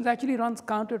discussions actually runs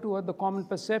counter to the common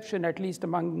perception, at least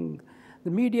among the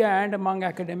media and among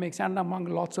academics and among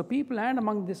lots of people and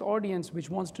among this audience which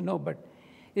wants to know, but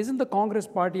isn't the Congress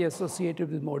party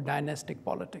associated with more dynastic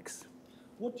politics?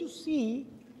 What you see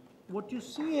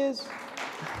is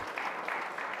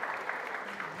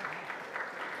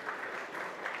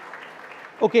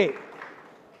okay.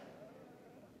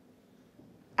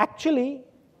 Actually,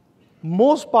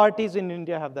 most parties in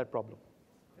India have that problem.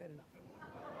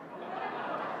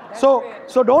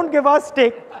 So don't give us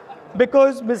stick,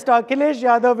 because Mr. Akhilesh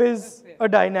Yadav is a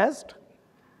dynast,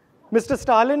 Mr.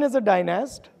 Stalin is a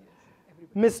dynast,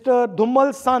 Mr.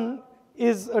 Dhummal's son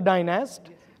is a dynast.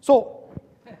 So,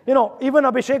 even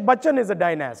Abhishek Bachchan is a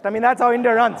dynast. I mean, that's how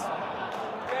India runs.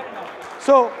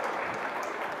 So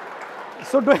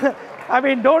I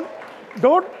mean,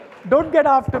 don't get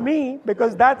after me,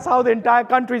 because that's how the entire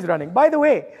country is running. By the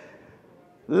way,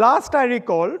 last I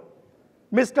recall,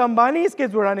 Mr. Ambani's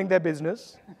kids were running their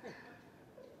business.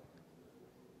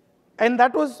 And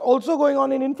that was also going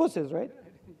on in Infosys, right?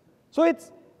 So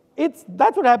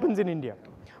that's what happens in India.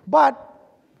 But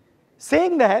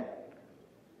saying that,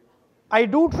 I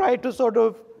do try to sort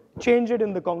of change it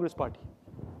in the Congress party.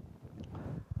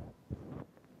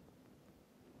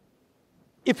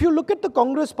 If you look at the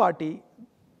Congress party,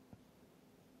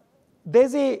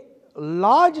 there's a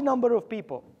large number of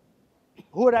people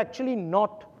who are actually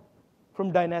not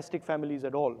from dynastic families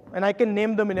at all. And I can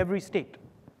name them in every state.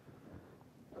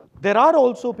 There are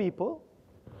also people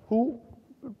who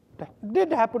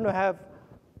did happen to have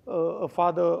a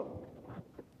father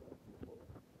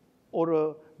or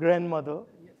a grandmother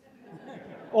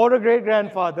or a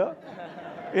great-grandfather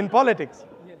in politics.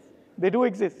 Yes. They do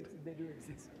exist. They do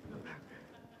exist.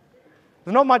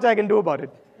 There's not much I can do about it.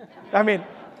 I mean,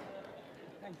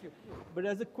 but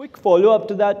as a quick follow-up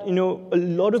to that, a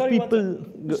lot of people...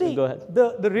 Go ahead.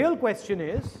 The real question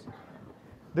is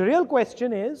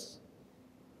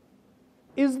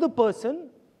the person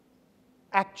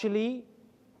actually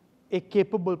a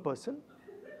capable person?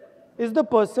 Is the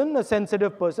person a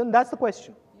sensitive person? That's the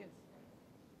question. Yes.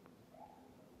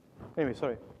 Anyway,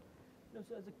 sorry. No,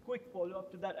 so as a quick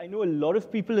follow-up to that, I know a lot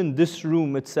of people in this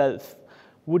room itself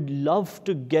would love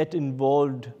to get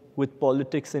involved with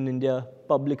politics in India,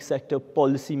 public sector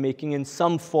policy making in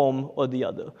some form or the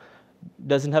other.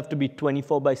 Doesn't have to be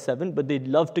 24/7, but they'd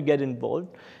love to get involved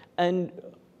and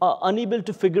are unable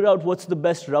to figure out what's the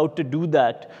best route to do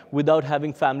that without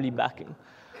having family backing.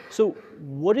 So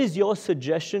what is your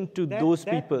suggestion to those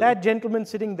people? That gentleman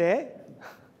sitting there,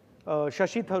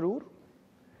 Shashi Tharoor,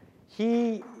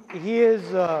 he is,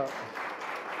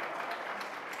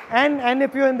 and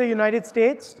if you're in the United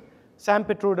States, Sam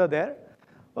Pitroda there.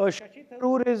 Shashi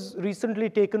Tharoor has recently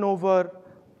taken over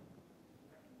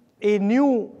a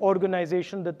new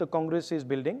organization that the Congress is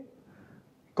building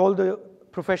called the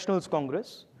Professionals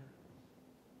Congress.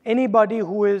 Anybody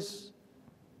who is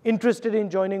interested in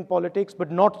joining politics,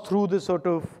 but not through the sort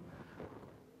of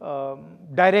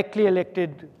directly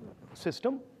elected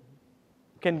system,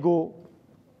 can go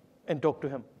and talk to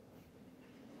him.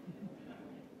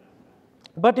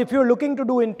 But if you're looking to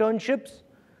do internships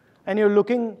and you're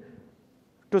looking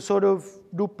to sort of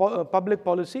do public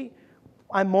policy,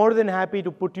 I'm more than happy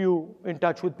to put you in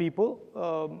touch with people.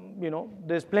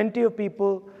 There's plenty of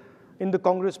people in the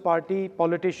Congress party,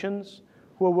 politicians,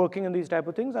 who are working on these type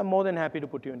of things. I'm more than happy to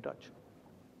put you in touch.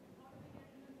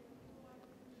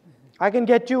 I can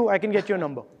get you a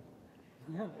number.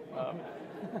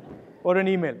 Or an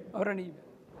email. Or an email.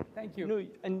 Thank you. You know,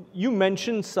 and you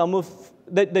mentioned some of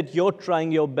that you're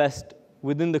trying your best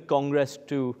within the Congress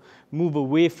to move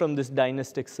away from this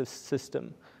dynastic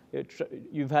system.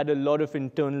 You've had a lot of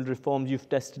internal reforms you've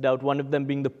tested out, one of them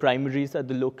being the primaries at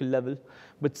the local level.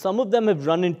 But some of them have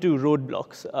run into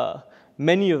roadblocks,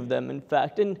 many of them, in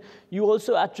fact. And you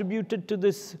also attributed to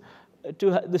this,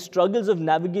 to the struggles of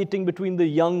navigating between the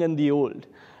young and the old.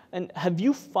 And have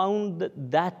you found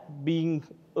that being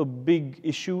a big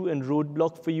issue and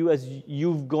roadblock for you as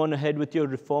you've gone ahead with your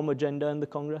reform agenda in the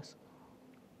Congress?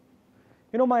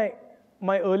 You know, my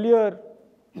earlier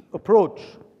approach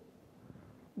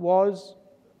was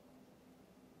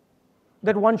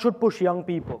that one should push young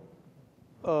people,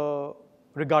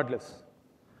 regardless.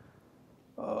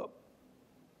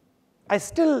 I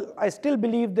still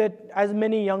believe that as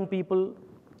many young people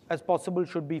as possible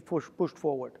should be pushed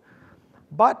forward.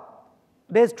 But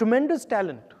there's tremendous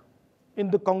talent in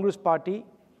the Congress party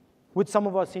with some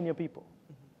of our senior people.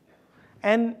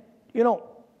 And, you know,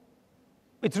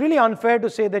 it's really unfair to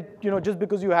say that, you know, just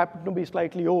because you happen to be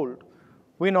slightly old,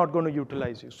 we're not going to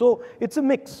utilize you. So it's a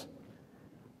mix.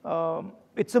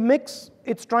 It's a mix.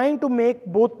 It's trying to make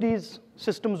both these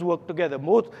systems work together,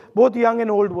 both young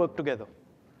and old work together.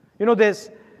 You know,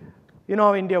 you know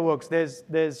how India works.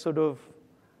 There's sort of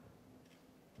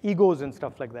egos and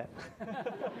stuff like that.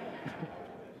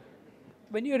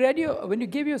 When you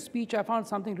gave your speech, I found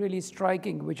something really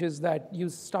striking, which is that you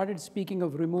started speaking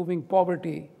of removing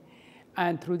poverty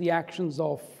and through the actions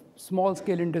of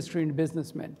small-scale industry and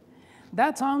businessmen.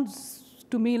 That sounds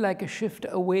to me like a shift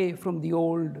away from the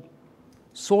old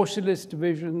socialist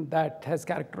vision that has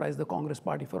characterized the Congress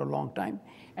Party for a long time.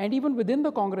 And even within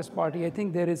the Congress Party, I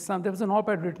think there was an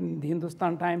op-ed written in the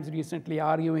Hindustan Times recently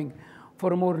arguing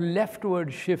for a more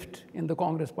leftward shift in the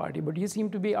Congress Party. But you seem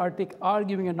to be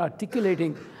arguing and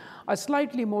articulating a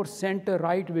slightly more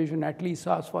center-right vision, at least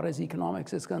as far as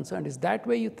economics is concerned. Is that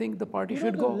where you think the party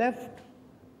should go?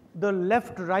 The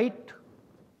left-right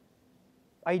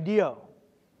idea,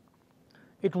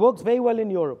 it works very well in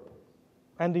Europe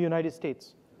and the United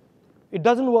States. It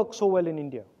doesn't work so well in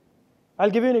India.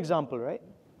 I'll give you an example, right?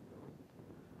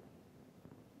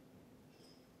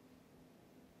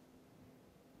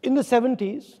 In the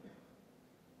 70s,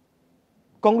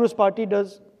 Congress Party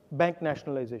does bank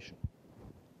nationalization.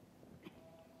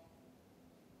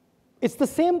 It's the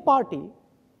same party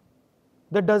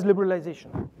that does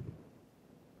liberalization.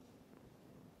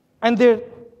 And they're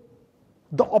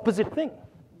the opposite thing,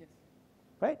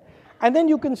 right? And then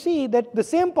you can see that the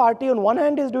same party on one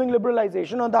hand is doing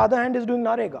liberalization, on the other hand is doing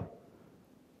Narega,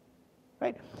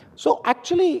 right? So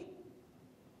actually,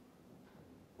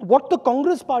 what the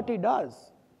Congress Party does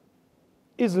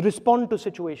is respond to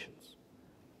situations.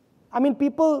 I mean,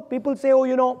 people say, oh,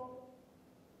 you know,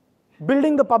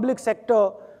 building the public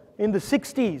sector in the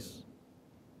 60s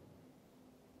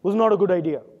was not a good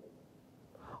idea.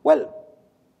 Well,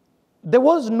 there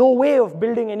was no way of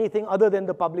building anything other than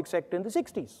the public sector in the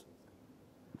 60s.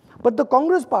 But the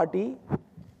Congress Party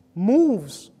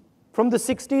moves from the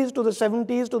 60s to the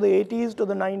 70s to the 80s to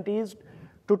the 90s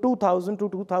to 2000 to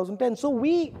 2010. So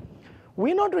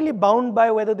we're not really bound by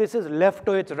whether this is left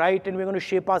or it's right, and we're going to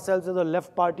shape ourselves as a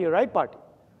left party or right party.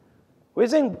 We're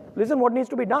saying, listen, what needs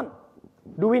to be done?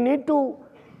 Do we need to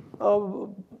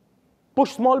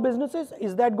push small businesses?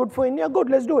 Is that good for India? Good,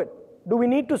 let's do it. Do we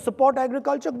need to support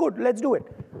agriculture? Good, let's do it.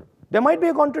 There might be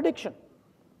a contradiction,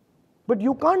 but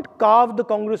you can't carve the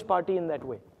Congress Party in that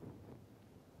way.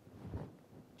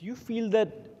 Do you feel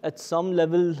that at some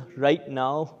level right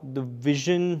now, the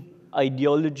vision,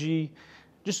 ideology,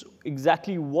 just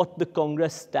exactly what the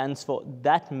Congress stands for,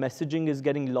 that messaging is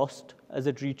getting lost as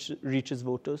it reaches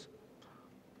voters?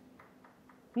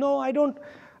 No, I don't.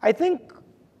 I think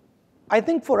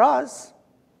for us,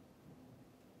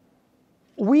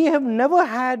 we have never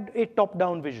had a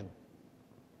top-down vision.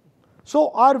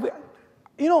 So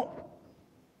do you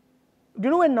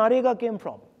know where Narega came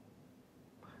from?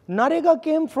 Narega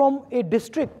came from a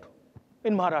district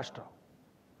in Maharashtra.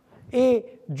 A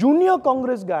junior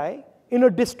Congress guy in a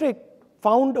district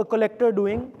found a collector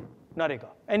doing Narega.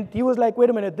 And he was like, wait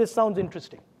a minute, this sounds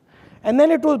interesting. And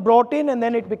then it was brought in, and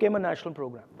then it became a national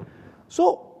program.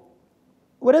 So,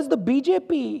 whereas the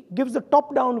BJP gives the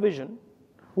top-down vision,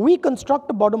 we construct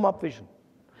a bottom-up vision.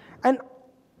 And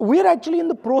we're actually in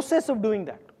the process of doing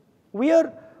that.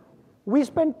 We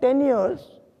spent 10 years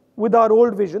with our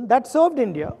old vision. That served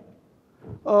India.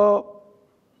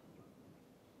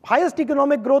 Highest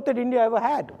economic growth that India ever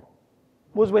had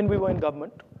was when we were in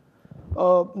government.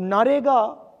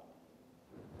 Narega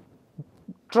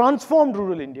transformed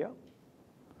rural India.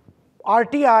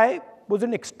 RTI was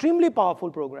an extremely powerful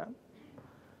program.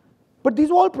 But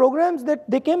these are all programs that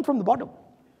they came from the bottom.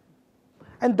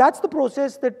 And that's the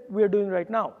process that we're doing right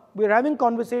now. We're having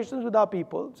conversations with our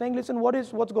people, saying, listen,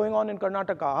 what's going on in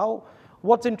Karnataka?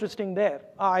 What's interesting there?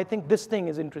 I think this thing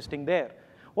is interesting there.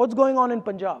 What's going on in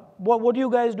Punjab? What are you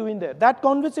guys doing there? That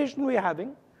conversation we're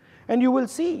having, and you will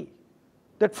see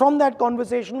that from that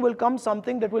conversation will come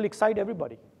something that will excite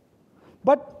everybody.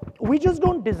 But we just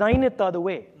don't design it the other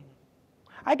way.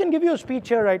 I can give you a speech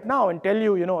here right now and tell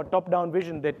you, a top-down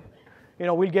vision that,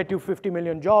 we'll get you 50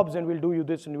 million jobs and we'll do you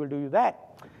this and we'll do you that.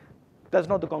 That's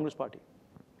not the Congress Party.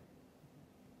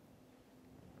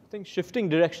 I think shifting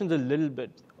directions a little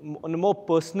bit, on a more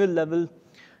personal level,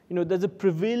 there's a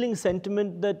prevailing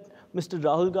sentiment that Mr.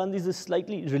 Rahul Gandhi is a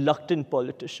slightly reluctant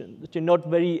politician, that you're not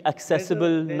very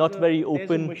accessible, not very open.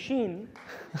 There's a machine,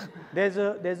 there's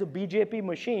a BJP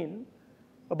machine,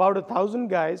 about 1,000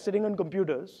 guys sitting on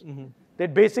computers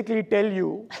that basically tell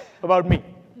you about me.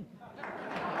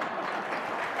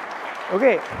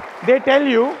 Okay, they tell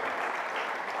you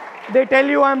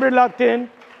I'm reluctant,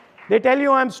 they tell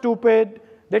you I'm stupid,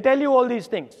 they tell you all these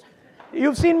things.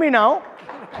 You've seen me now,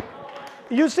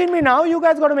 you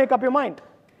guys got to make up your mind.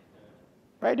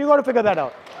 Right, you got to figure that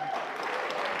out.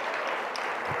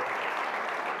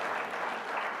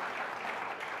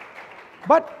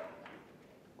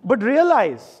 But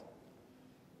realize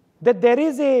that there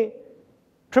is a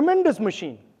tremendous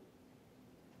machine,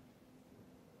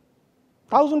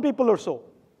 1,000 people or so,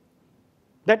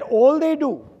 that all they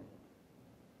do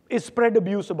is spread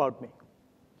abuse about me.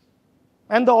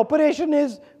 And the operation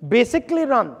is basically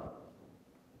run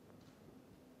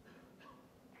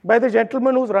by the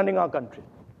gentleman who's running our country.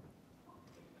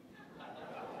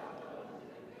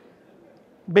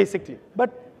 Basically.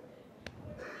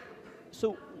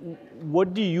 So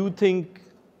what do you think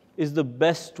is the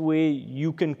best way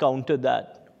you can counter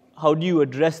that? How do you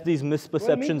address these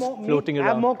misperceptions floating around?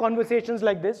 Have more conversations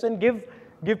like this and give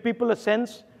people a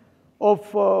sense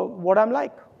of what I'm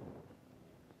like.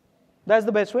 That's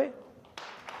the best way.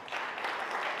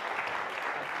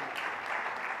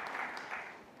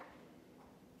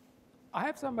 I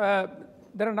have some,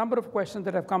 there are a number of questions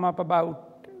that have come up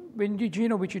about,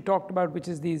 which you talked about, which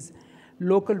is these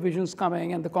local visions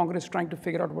coming and the Congress trying to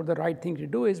figure out what the right thing to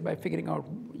do is by figuring out,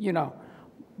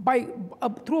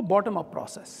 through a bottom-up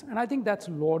process. And I think that's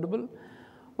laudable.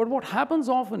 But what happens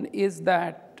often is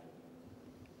that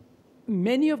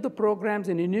many of the programs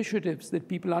and initiatives that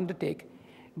people undertake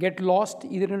get lost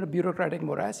either in a bureaucratic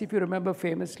morass. If you remember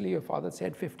famously, your father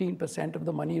said 15% of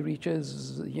the money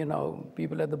reaches,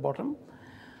 people at the bottom.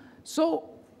 So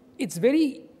it's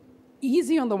very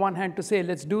easy on the one hand to say,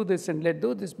 let's do this and let's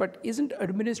do this, but isn't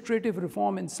administrative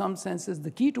reform in some senses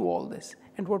the key to all this?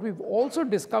 And what we've also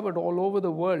discovered all over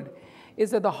the world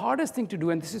is that the hardest thing to do,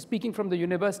 and this is speaking from the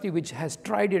university which has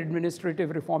tried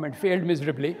administrative reform and failed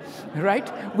miserably, right?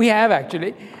 We have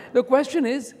actually. The question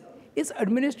is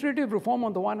administrative reform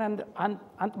on the one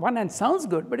hand sounds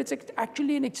good, but it's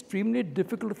actually an extremely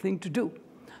difficult thing to do.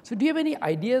 So do you have any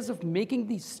ideas of making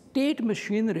the state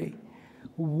machinery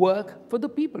work for the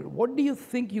people? What do you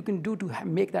think you can do to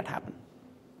make that happen?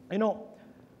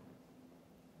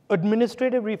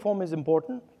 Administrative reform is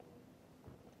important,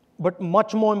 but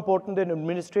much more important than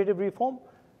administrative reform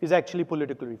is actually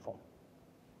political reform.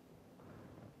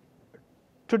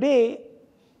 Today,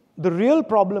 the real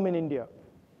problem in India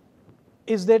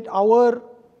is that our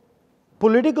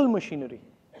political machinery,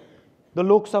 the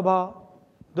Lok Sabha,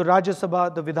 the Rajya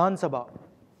Sabha, the Vidhan Sabha,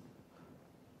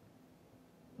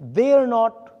 they are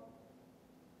not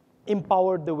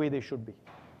empowered the way they should be.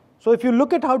 So if you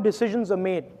look at how decisions are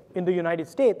made in the United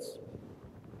States,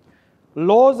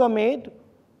 laws are made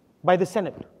by the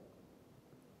Senate,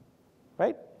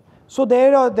 right? So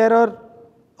there are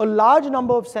a large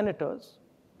number of senators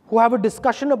who have a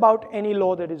discussion about any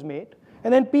law that is made,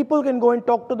 and then people can go and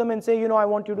talk to them and say, I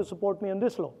want you to support me on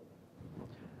this law.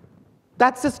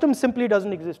 That system simply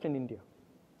doesn't exist in India.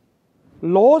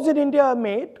 Laws in India are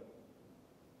made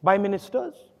by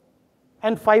ministers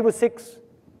and 5 or 6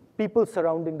 people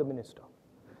surrounding the minister.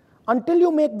 Until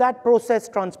you make that process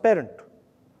transparent,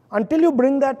 until you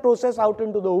bring that process out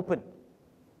into the open,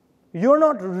 you're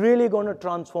not really going to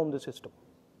transform the system.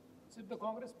 So if the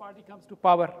Congress party comes to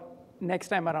power next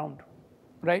time around,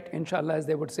 right, inshallah, as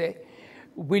they would say,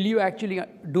 will you actually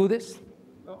do this?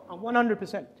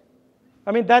 100%.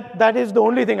 I mean, that is the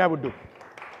only thing I would do.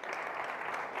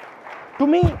 To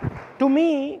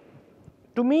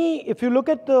me, if you look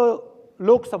at the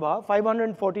Lok Sabha,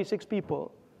 546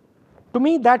 people, to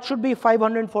me, that should be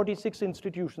 546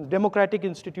 institutions, democratic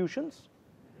institutions,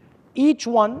 each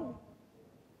one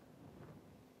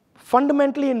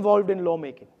fundamentally involved in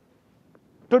lawmaking.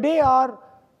 Today, our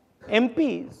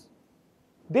MPs,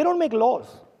 they don't make laws.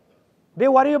 They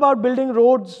worry about building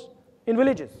roads in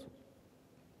villages.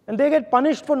 And they get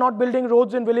punished for not building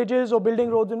roads in villages or building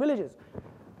roads in villages.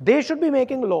 They should be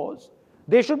making laws.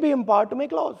 They should be empowered to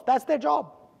make laws. That's their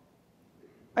job.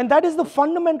 And that is the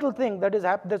fundamental thing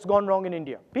that's gone wrong in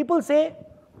India. People say,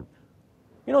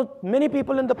 many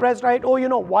people in the press write,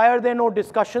 why are there no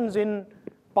discussions in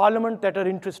parliament that are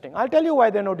interesting? I'll tell you why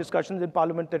there are no discussions in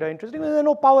parliament that are interesting. Because there's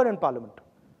no power in parliament.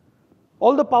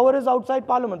 All the power is outside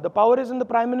parliament. The power is in the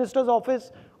prime minister's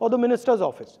office or the minister's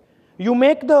office. You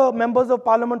make the members of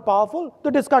parliament powerful,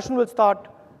 the discussion will start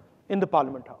in the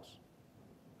parliament house.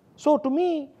 So to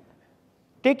me,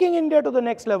 taking India to the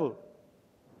next level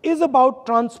is about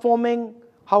transforming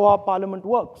how our parliament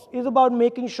works, is about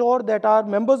making sure that our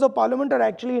members of parliament are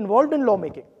actually involved in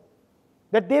lawmaking,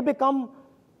 that they become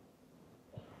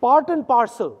part and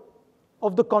parcel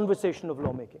of the conversation of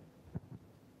lawmaking.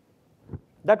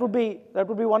 That would be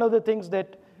one of the things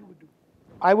that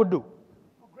I would do.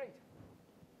 Oh, great.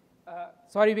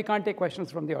 Sorry, we can't take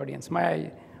questions from the audience.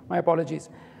 My apologies.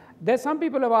 There's some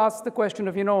people who have asked the question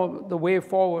of, the way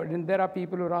forward, and there are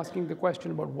people who are asking the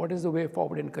question about what is the way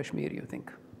forward in Kashmir, you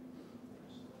think?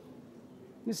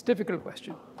 It's a difficult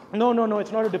question. No,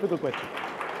 it's not a difficult question.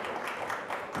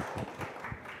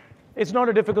 It's not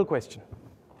a difficult question.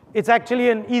 It's actually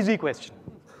an easy question.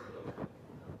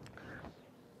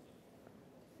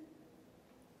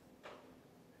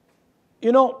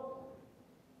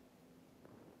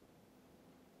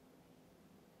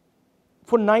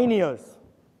 For 9 years,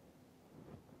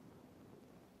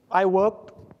 I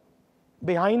worked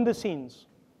behind the scenes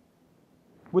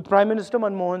with Prime Minister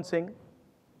Manmohan Singh,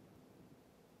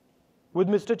 with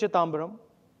Mr. Chidambaram,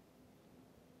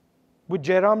 with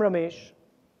Jairam Ramesh,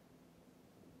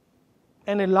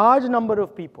 and a large number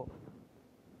of people.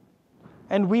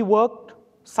 And we worked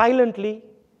silently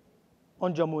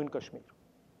on Jammu and Kashmir.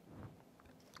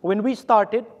 When we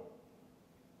started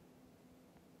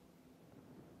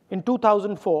in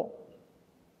 2004,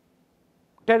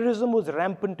 terrorism was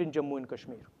rampant in Jammu and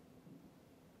Kashmir.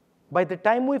 By the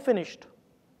time we finished,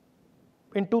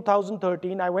 in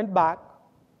 2013, I went back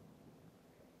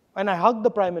and I hugged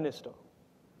the Prime Minister.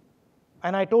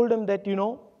 And I told him that,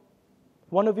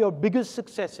 one of your biggest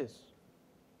successes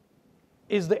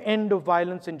is the end of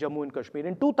violence in Jammu and Kashmir.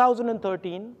 In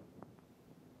 2013,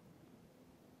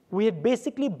 we had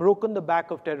basically broken the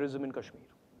back of terrorism in Kashmir.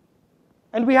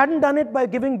 And we hadn't done it by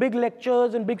giving big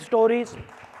lectures and big stories.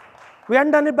 We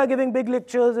hadn't done it by giving big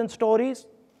lectures and stories.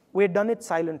 We had done it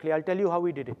silently. I'll tell you how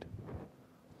we did it.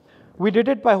 We did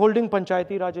it by holding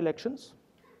Panchayati Raj elections.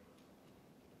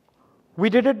 We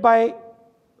did it by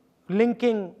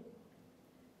linking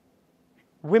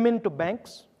women to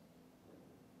banks,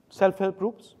 self-help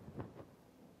groups.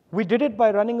 We did it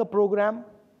by running a program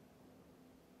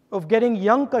of getting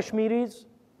young Kashmiris,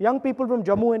 young people from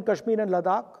Jammu and Kashmir and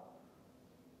Ladakh,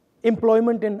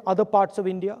 employment in other parts of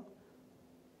India,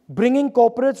 bringing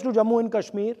corporates to Jammu and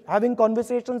Kashmir, having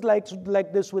conversations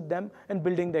like this with them, and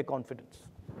building their confidence.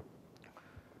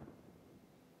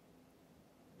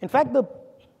 In fact,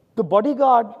 the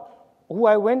bodyguard who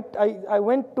I went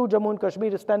to Jammu and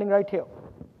Kashmir is standing right here.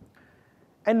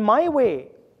 And my way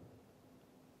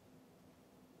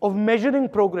of measuring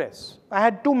progress, I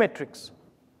had two metrics.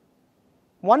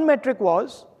 One metric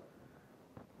was,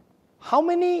 how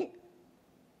many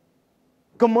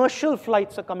commercial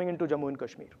flights are coming into Jammu and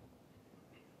Kashmir?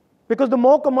 Because the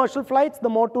more commercial flights, the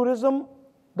more tourism,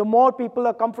 the more people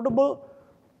are comfortable,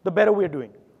 the better we're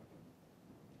doing.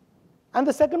 And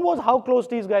the second was how close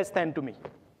these guys stand to me.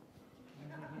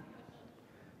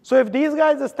 So if these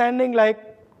guys are standing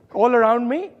all around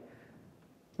me,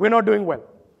 we're not doing well.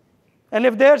 And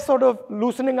if they're sort of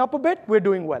loosening up a bit, we're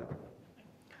doing well.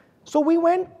 So we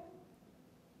went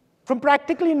from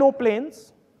practically no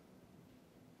planes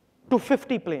to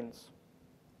 50 planes.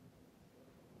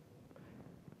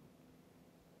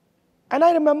 And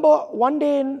I remember one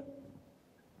day in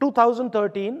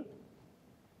 2013,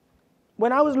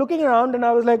 when I was looking around and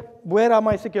I was like, where are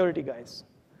my security guys?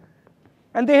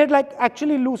 And they had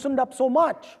actually loosened up so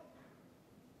much.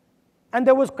 And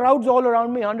there was crowds all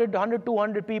around me, 100,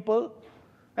 200 people,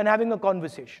 and having a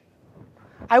conversation.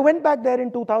 I went back there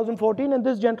in 2014, and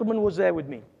this gentleman was there with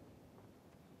me.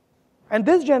 And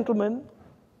this gentleman,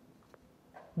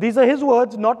 these are his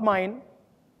words, not mine.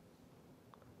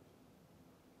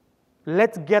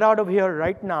 Let's get out of here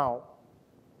right now.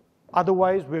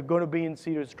 Otherwise, we're going to be in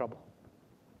serious trouble.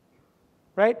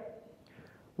 Right?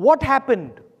 What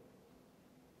happened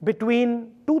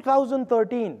between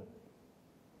 2013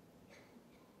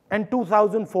 and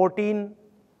 2014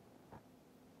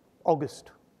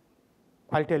 August.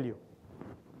 I'll tell you.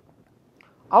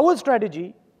 Our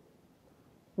strategy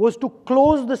was to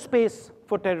close the space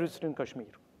for terrorists in Kashmir.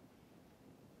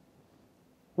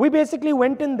 We basically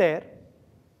went in there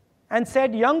and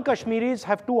said young Kashmiris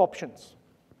have two options.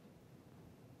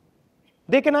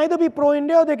 They can either be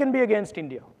pro-India or they can be against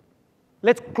India.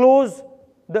 Let's close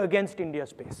the against India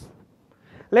space.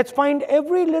 Let's find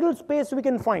every little space we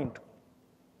can find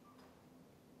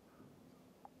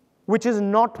which is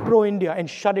not pro-India and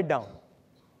shut it down.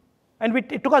 And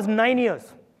it took us 9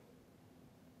 years.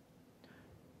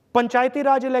 Panchayati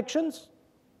Raj elections,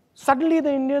 suddenly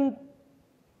the Indian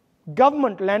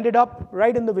government landed up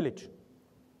right in the village.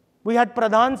 We had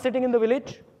Pradhan sitting in the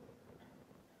village,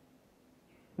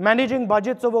 managing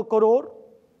budgets of 1 crore,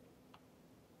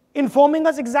 informing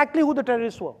us exactly who the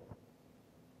terrorists were.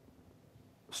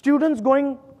 Students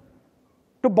going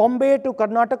to Bombay, to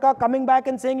Karnataka, coming back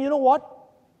and saying, you know what?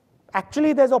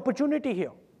 Actually, there's opportunity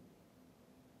here.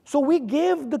 So we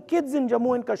gave the kids in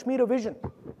Jammu and Kashmir a vision,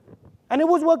 and it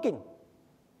was working.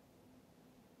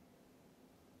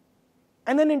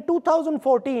 And then in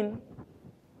 2014,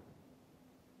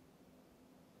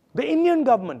 the Indian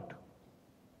government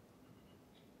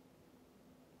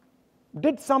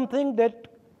did something that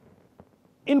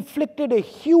inflicted a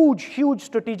huge, huge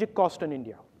strategic cost on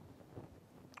India.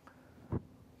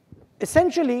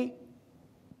 Essentially,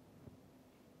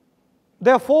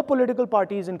 there are 4 political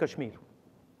parties in Kashmir.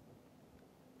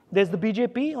 There's the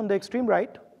BJP on the extreme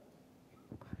right.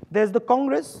 There's the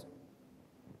Congress,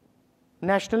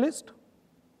 Nationalist.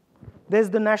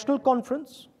 There's the National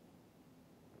Conference.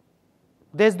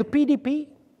 There's the PDP.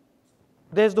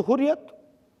 There's the Hurriyat.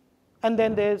 And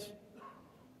then there's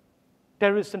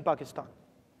terrorists in Pakistan.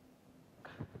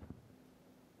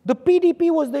 The PDP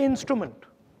was the instrument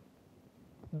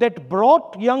that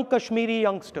brought young Kashmiri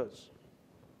youngsters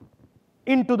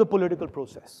into the political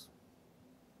process.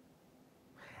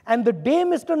 And the day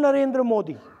Mr. Narendra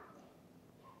Modi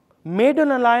made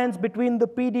an alliance between the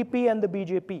PDP and the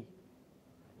BJP,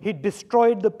 he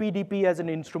destroyed the PDP as an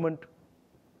instrument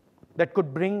that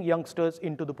could bring youngsters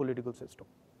into the political system.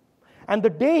 And the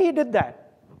day he did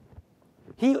that,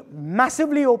 he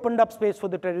massively opened up space for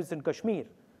the terrorists in Kashmir,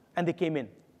 and they came in.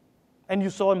 And you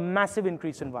saw a massive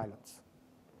increase in violence.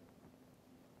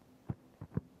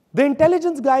 The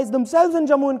intelligence guys themselves in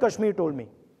Jammu and Kashmir told me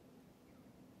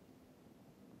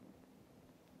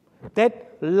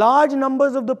that large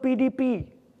numbers of the PDP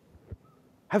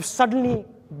have suddenly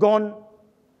gone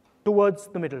towards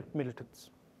the militants.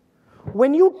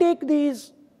 When you take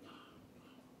these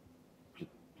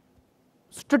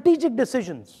strategic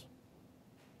decisions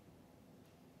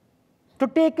to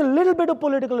take a little bit of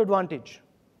political advantage,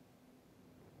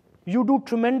 you do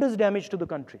tremendous damage to the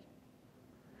country.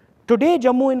 Today,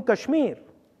 Jammu and Kashmir,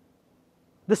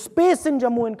 the space in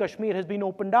Jammu and Kashmir has been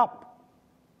opened up,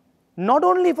 not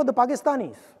only for the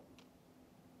Pakistanis,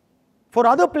 for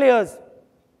other players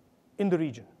in the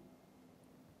region.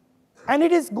 And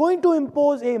it is going to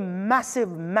impose a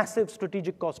massive, massive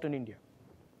strategic cost on India.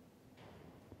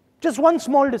 Just one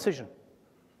small decision.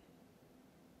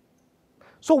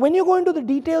 So when you go into the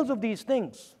details of these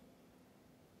things,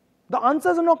 the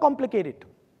answers are not complicated.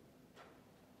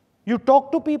 You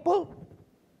talk to people,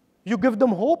 you give them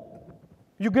hope,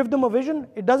 you give them a vision.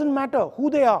 It doesn't matter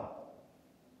who they are,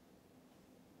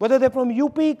 whether they're from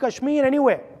UP, Kashmir,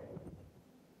 anywhere.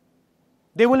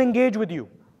 They will engage with you.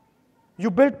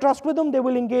 You build trust with them, they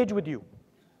will engage with you.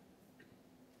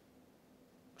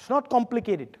 It's not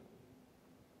complicated.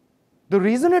 The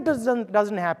reason it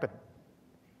doesn't happen,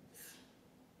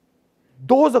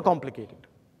 those are complicated.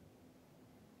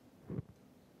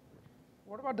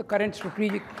 What about the current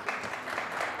strategic?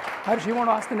 Harsh, you want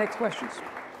to ask the next questions?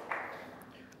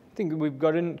 I think we've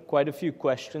gotten quite a few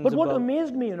questions. But what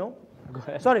amazed me, Go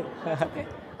ahead. Sorry.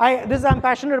 I'm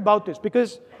passionate about this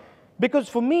because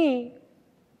for me,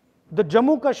 the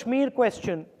Jammu-Kashmir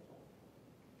question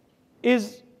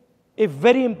is a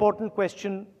very important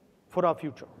question for our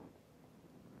future.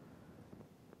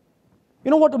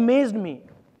 You know what amazed me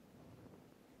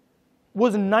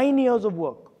was 9 years of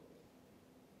work.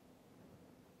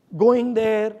 Going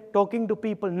there, talking to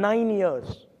people, 9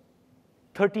 years,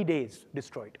 30 days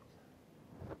destroyed.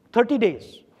 30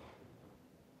 days.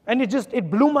 And it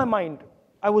blew my mind.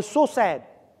 I was so sad.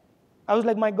 I was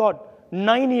like, my God,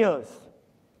 9 years.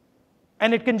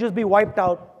 And it can just be wiped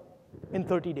out in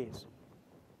 30 days.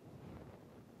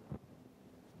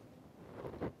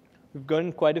 We've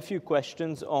gotten quite a few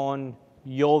questions on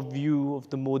your view of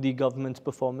the Modi government's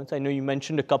performance. I know you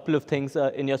mentioned a couple of things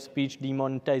in your speech: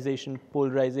 demonetization,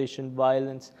 polarization,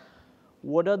 violence.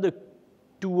 what are the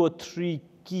 2 or 3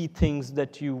 key things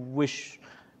that you wish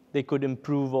they could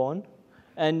improve on?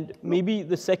 And maybe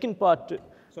the second part,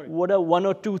 what are 1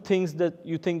 or 2 things that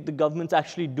you think the government's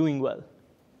actually doing well?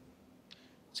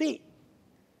 See,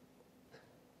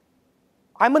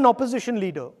 I'm an opposition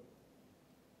leader,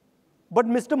 but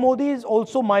Mr. Modi is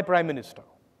also my Prime Minister.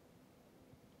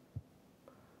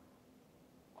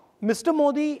 Mr.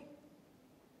 Modi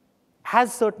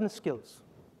has certain skills.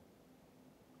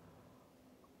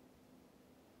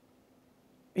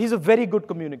 He's a very good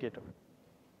communicator,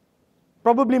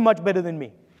 probably much better than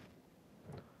me.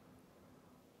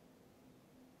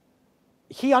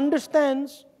 He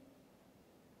understands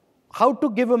how to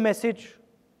give a message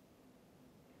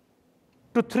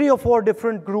to 3 or 4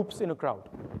 different groups in a crowd.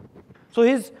 So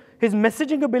his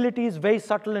messaging ability is very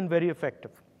subtle and very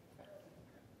effective.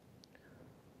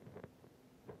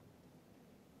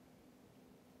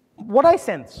 What I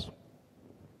sense,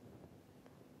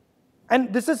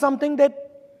 and this is something that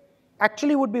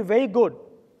actually would be very good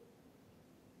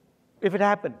if it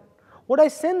happened. What I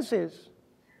sense is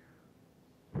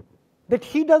that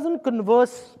he doesn't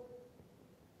converse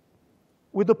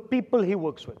with the people he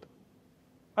works with.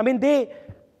 I mean,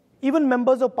 even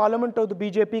members of parliament of the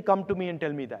BJP come to me and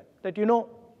tell me that sunte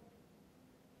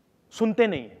nahi.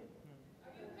 Are you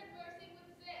conversing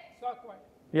with Sikhs?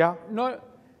 Yeah. No.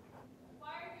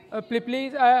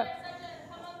 Please,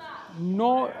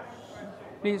 no,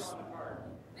 please.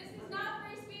 This is not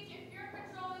free speech if you're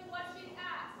controlling what she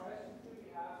asks.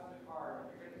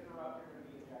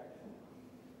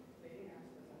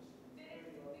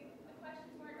 The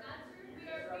questions weren't answered.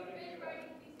 We've been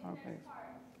writing these next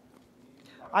part.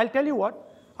 I'll tell you what,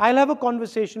 I'll have a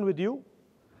conversation with you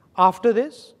after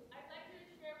this. I'd like you to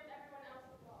share with everyone else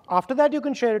as well. After that, you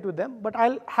can share it with them, but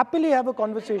I'll happily have a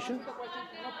conversation. No,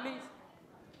 please.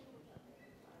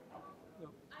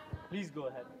 Please go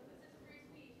ahead. This is free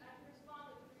speech. I can respond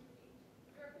with free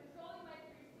speech. You're controlling my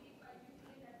free speech by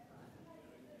using it as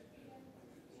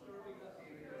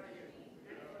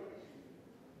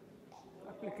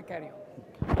Carry on.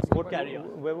 What carry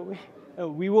on? Where were we?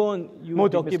 We were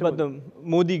talking Mr. about the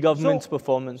Modi government's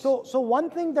performance. So one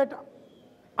thing that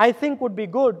I think would be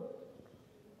good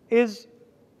is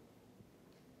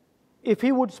if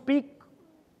he would speak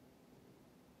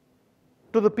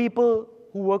to the people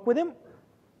who work with him.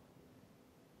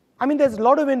 I mean, there's a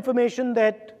lot of information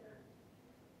that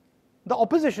the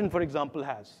opposition, for example,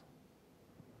 has.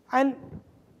 And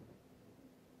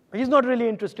he's not really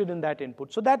interested in that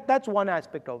input. So that's one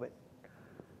aspect of it.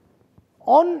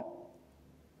 On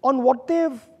what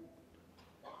they've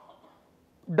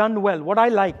done well, what I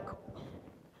like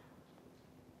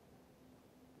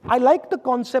the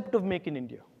concept of Make in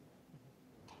India.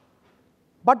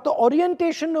 But the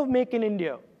orientation of Make in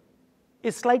India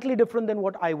is slightly different than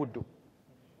what I would do.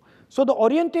 So the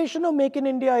orientation of Make in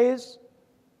India is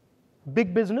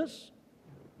big business,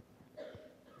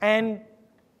 and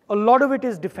a lot of it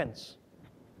is defense.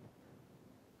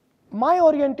 My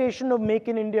orientation of Make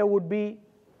in India would be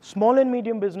small and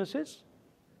medium businesses.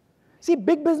 See,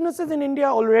 big businesses in India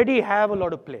already have a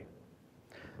lot of play.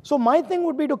 So my thing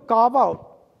would be to carve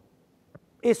out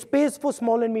a space for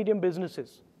small and medium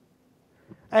businesses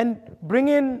and bring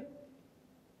in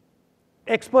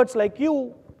experts like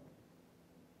you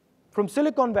from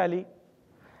Silicon Valley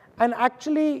and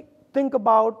actually think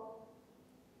about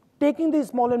taking these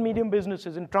small and medium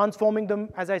businesses and transforming them,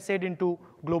 as I said, into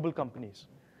global companies.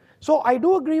 So I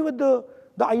do agree with the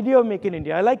idea of Make in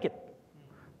India. I like it.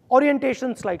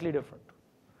 Orientation slightly different.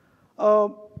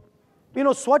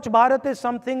 Swachh Bharat is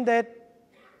something that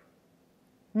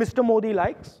Mr. Modi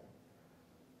likes.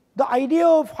 The idea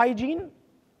of hygiene,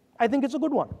 I think it's a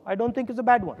good one. I don't think it's a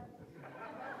bad one.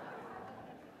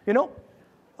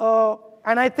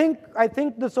 And I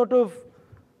think the sort of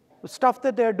stuff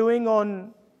that they're doing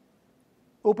on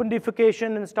open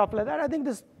defecation and stuff like that, I think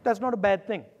that's not a bad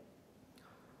thing.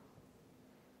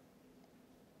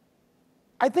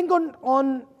 I think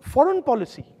on foreign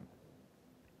policy,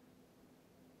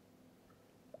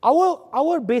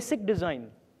 our basic design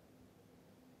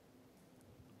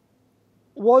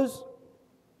was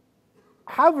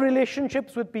have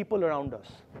relationships with people around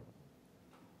us.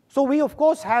 So we, of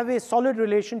course, have a solid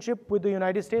relationship with the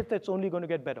United States that's only going to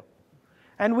get better.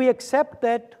 And we accept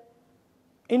that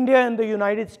India and the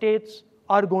United States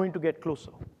are going to get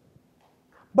closer.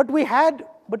 But we had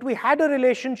a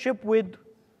relationship with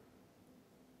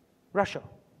Russia.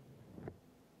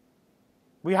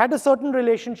 We had a certain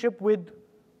relationship with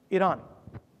Iran.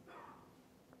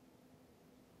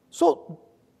 So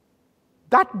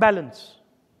that balance,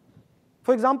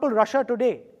 for example, Russia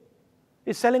today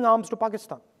is selling arms to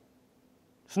Pakistan.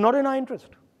 It's not in our interest.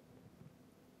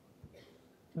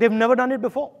 They've never done it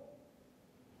before.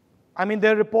 I mean,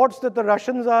 there are reports that the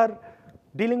Russians are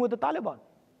dealing with the Taliban.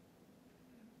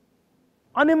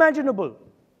 Unimaginable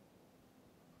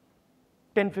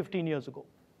 10, 15 years ago.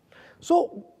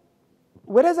 So,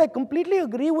 whereas I completely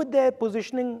agree with their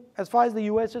positioning as far as the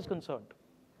US is concerned,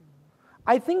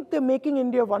 I think they're making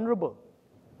India vulnerable.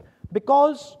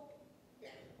 Because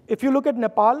if you look at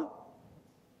Nepal,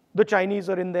 the Chinese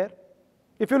are in there.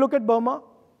 If you look at Burma,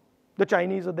 the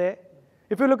Chinese are there.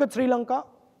 If you look at Sri Lanka,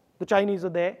 the Chinese are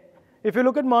there. If you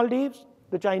look at Maldives,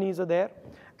 the Chinese are there.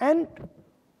 And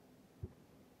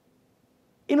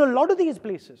in a lot of these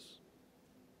places,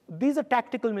 these are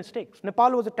tactical mistakes. Nepal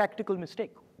was a tactical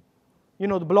mistake. You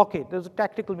know, the blockade, there was a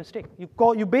tactical mistake.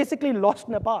 You basically lost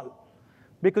Nepal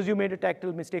because you made a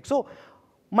tactical mistake. So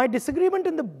my disagreement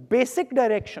in the basic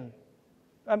direction,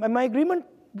 my agreement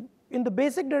in the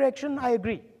basic direction, I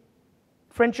agree.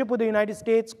 Friendship with the United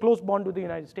States, close bond with the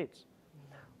United States.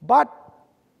 But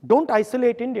don't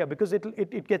isolate India because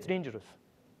it gets dangerous.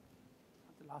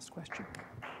 The last question.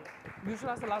 You should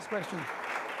ask the last question.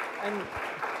 And,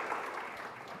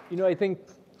 you know, I think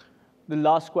the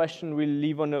last question we'll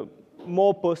leave on a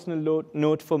more personal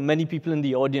note for many people in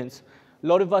the audience. A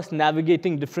lot of us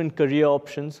navigating different career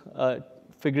options,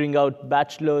 figuring out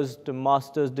bachelor's to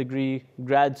master's degree,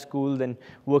 grad school, then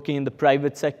working in the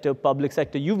private sector, public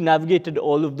sector. You've navigated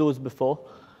all of those before.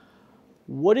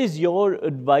 What is your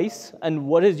advice and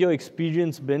what has your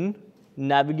experience been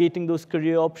navigating those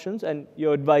career options and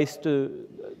your advice to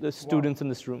the students in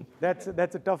this room? That's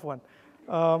a tough one.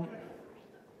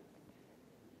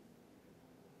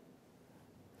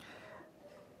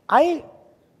 I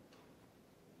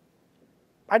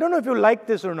don't know if you like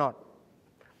this or not,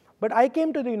 but I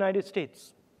came to the United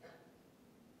States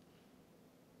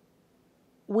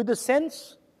with a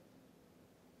sense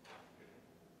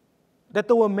that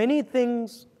there were many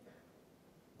things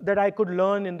that I could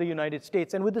learn in the United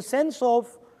States, and with the sense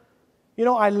of, you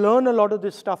know, I learn a lot of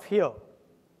this stuff here,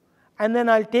 and then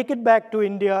I'll take it back to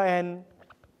India and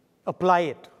apply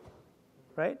it,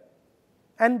 right?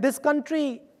 And this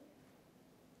country,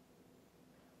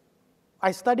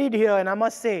 I studied here, and I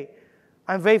must say,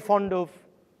 I'm very fond of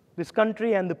this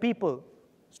country and the people,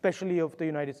 especially of the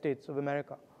United States of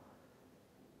America.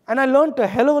 And I learned a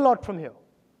hell of a lot from here.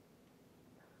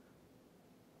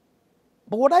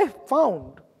 But what I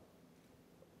found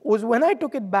was when I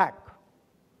took it back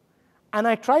and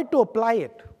I tried to apply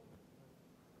it,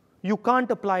 you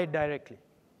can't apply it directly.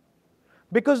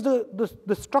 Because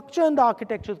the structure and the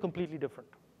architecture is completely different.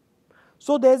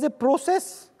 So there's a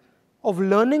process of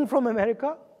learning from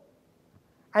America,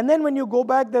 and then when you go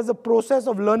back, there's a process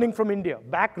of learning from India,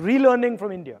 relearning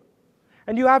from India.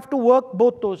 And you have to work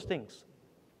both those things.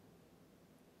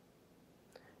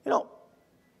 You know,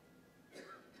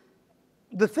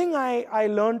 the thing I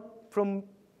learned from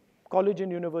college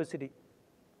and university,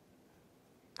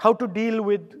 how to deal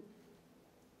with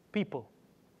people,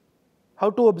 how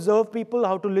to observe people,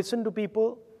 how to listen to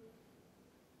people,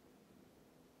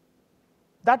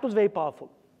 that was very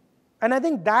powerful. And I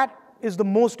think that is the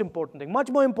most important thing, much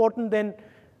more important than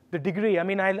the degree. I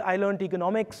mean, I learned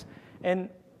economics, and,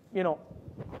 you know,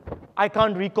 I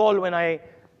can't recall when I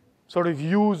sort of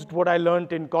used what I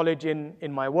learned in college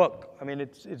in my work. I mean,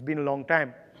 it's been a long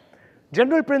time.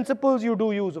 General principles you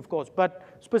do use, of course, but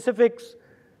specifics,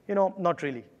 you know, not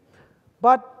really.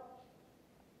 But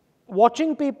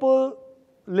watching people,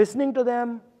 listening to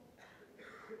them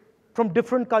from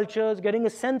different cultures, getting a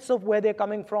sense of where they're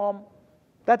coming from,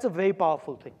 that's a very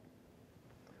powerful thing.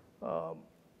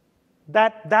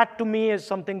 That to me is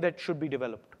something that should be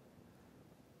developed.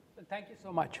 Well, thank you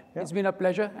so much. Yeah. It's been a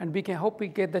pleasure, and we can hope we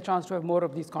get the chance to have more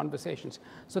of these conversations.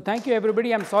 So thank you,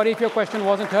 everybody. I'm sorry if your question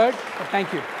wasn't heard, but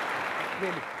thank you.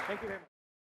 Really. Thank you very much.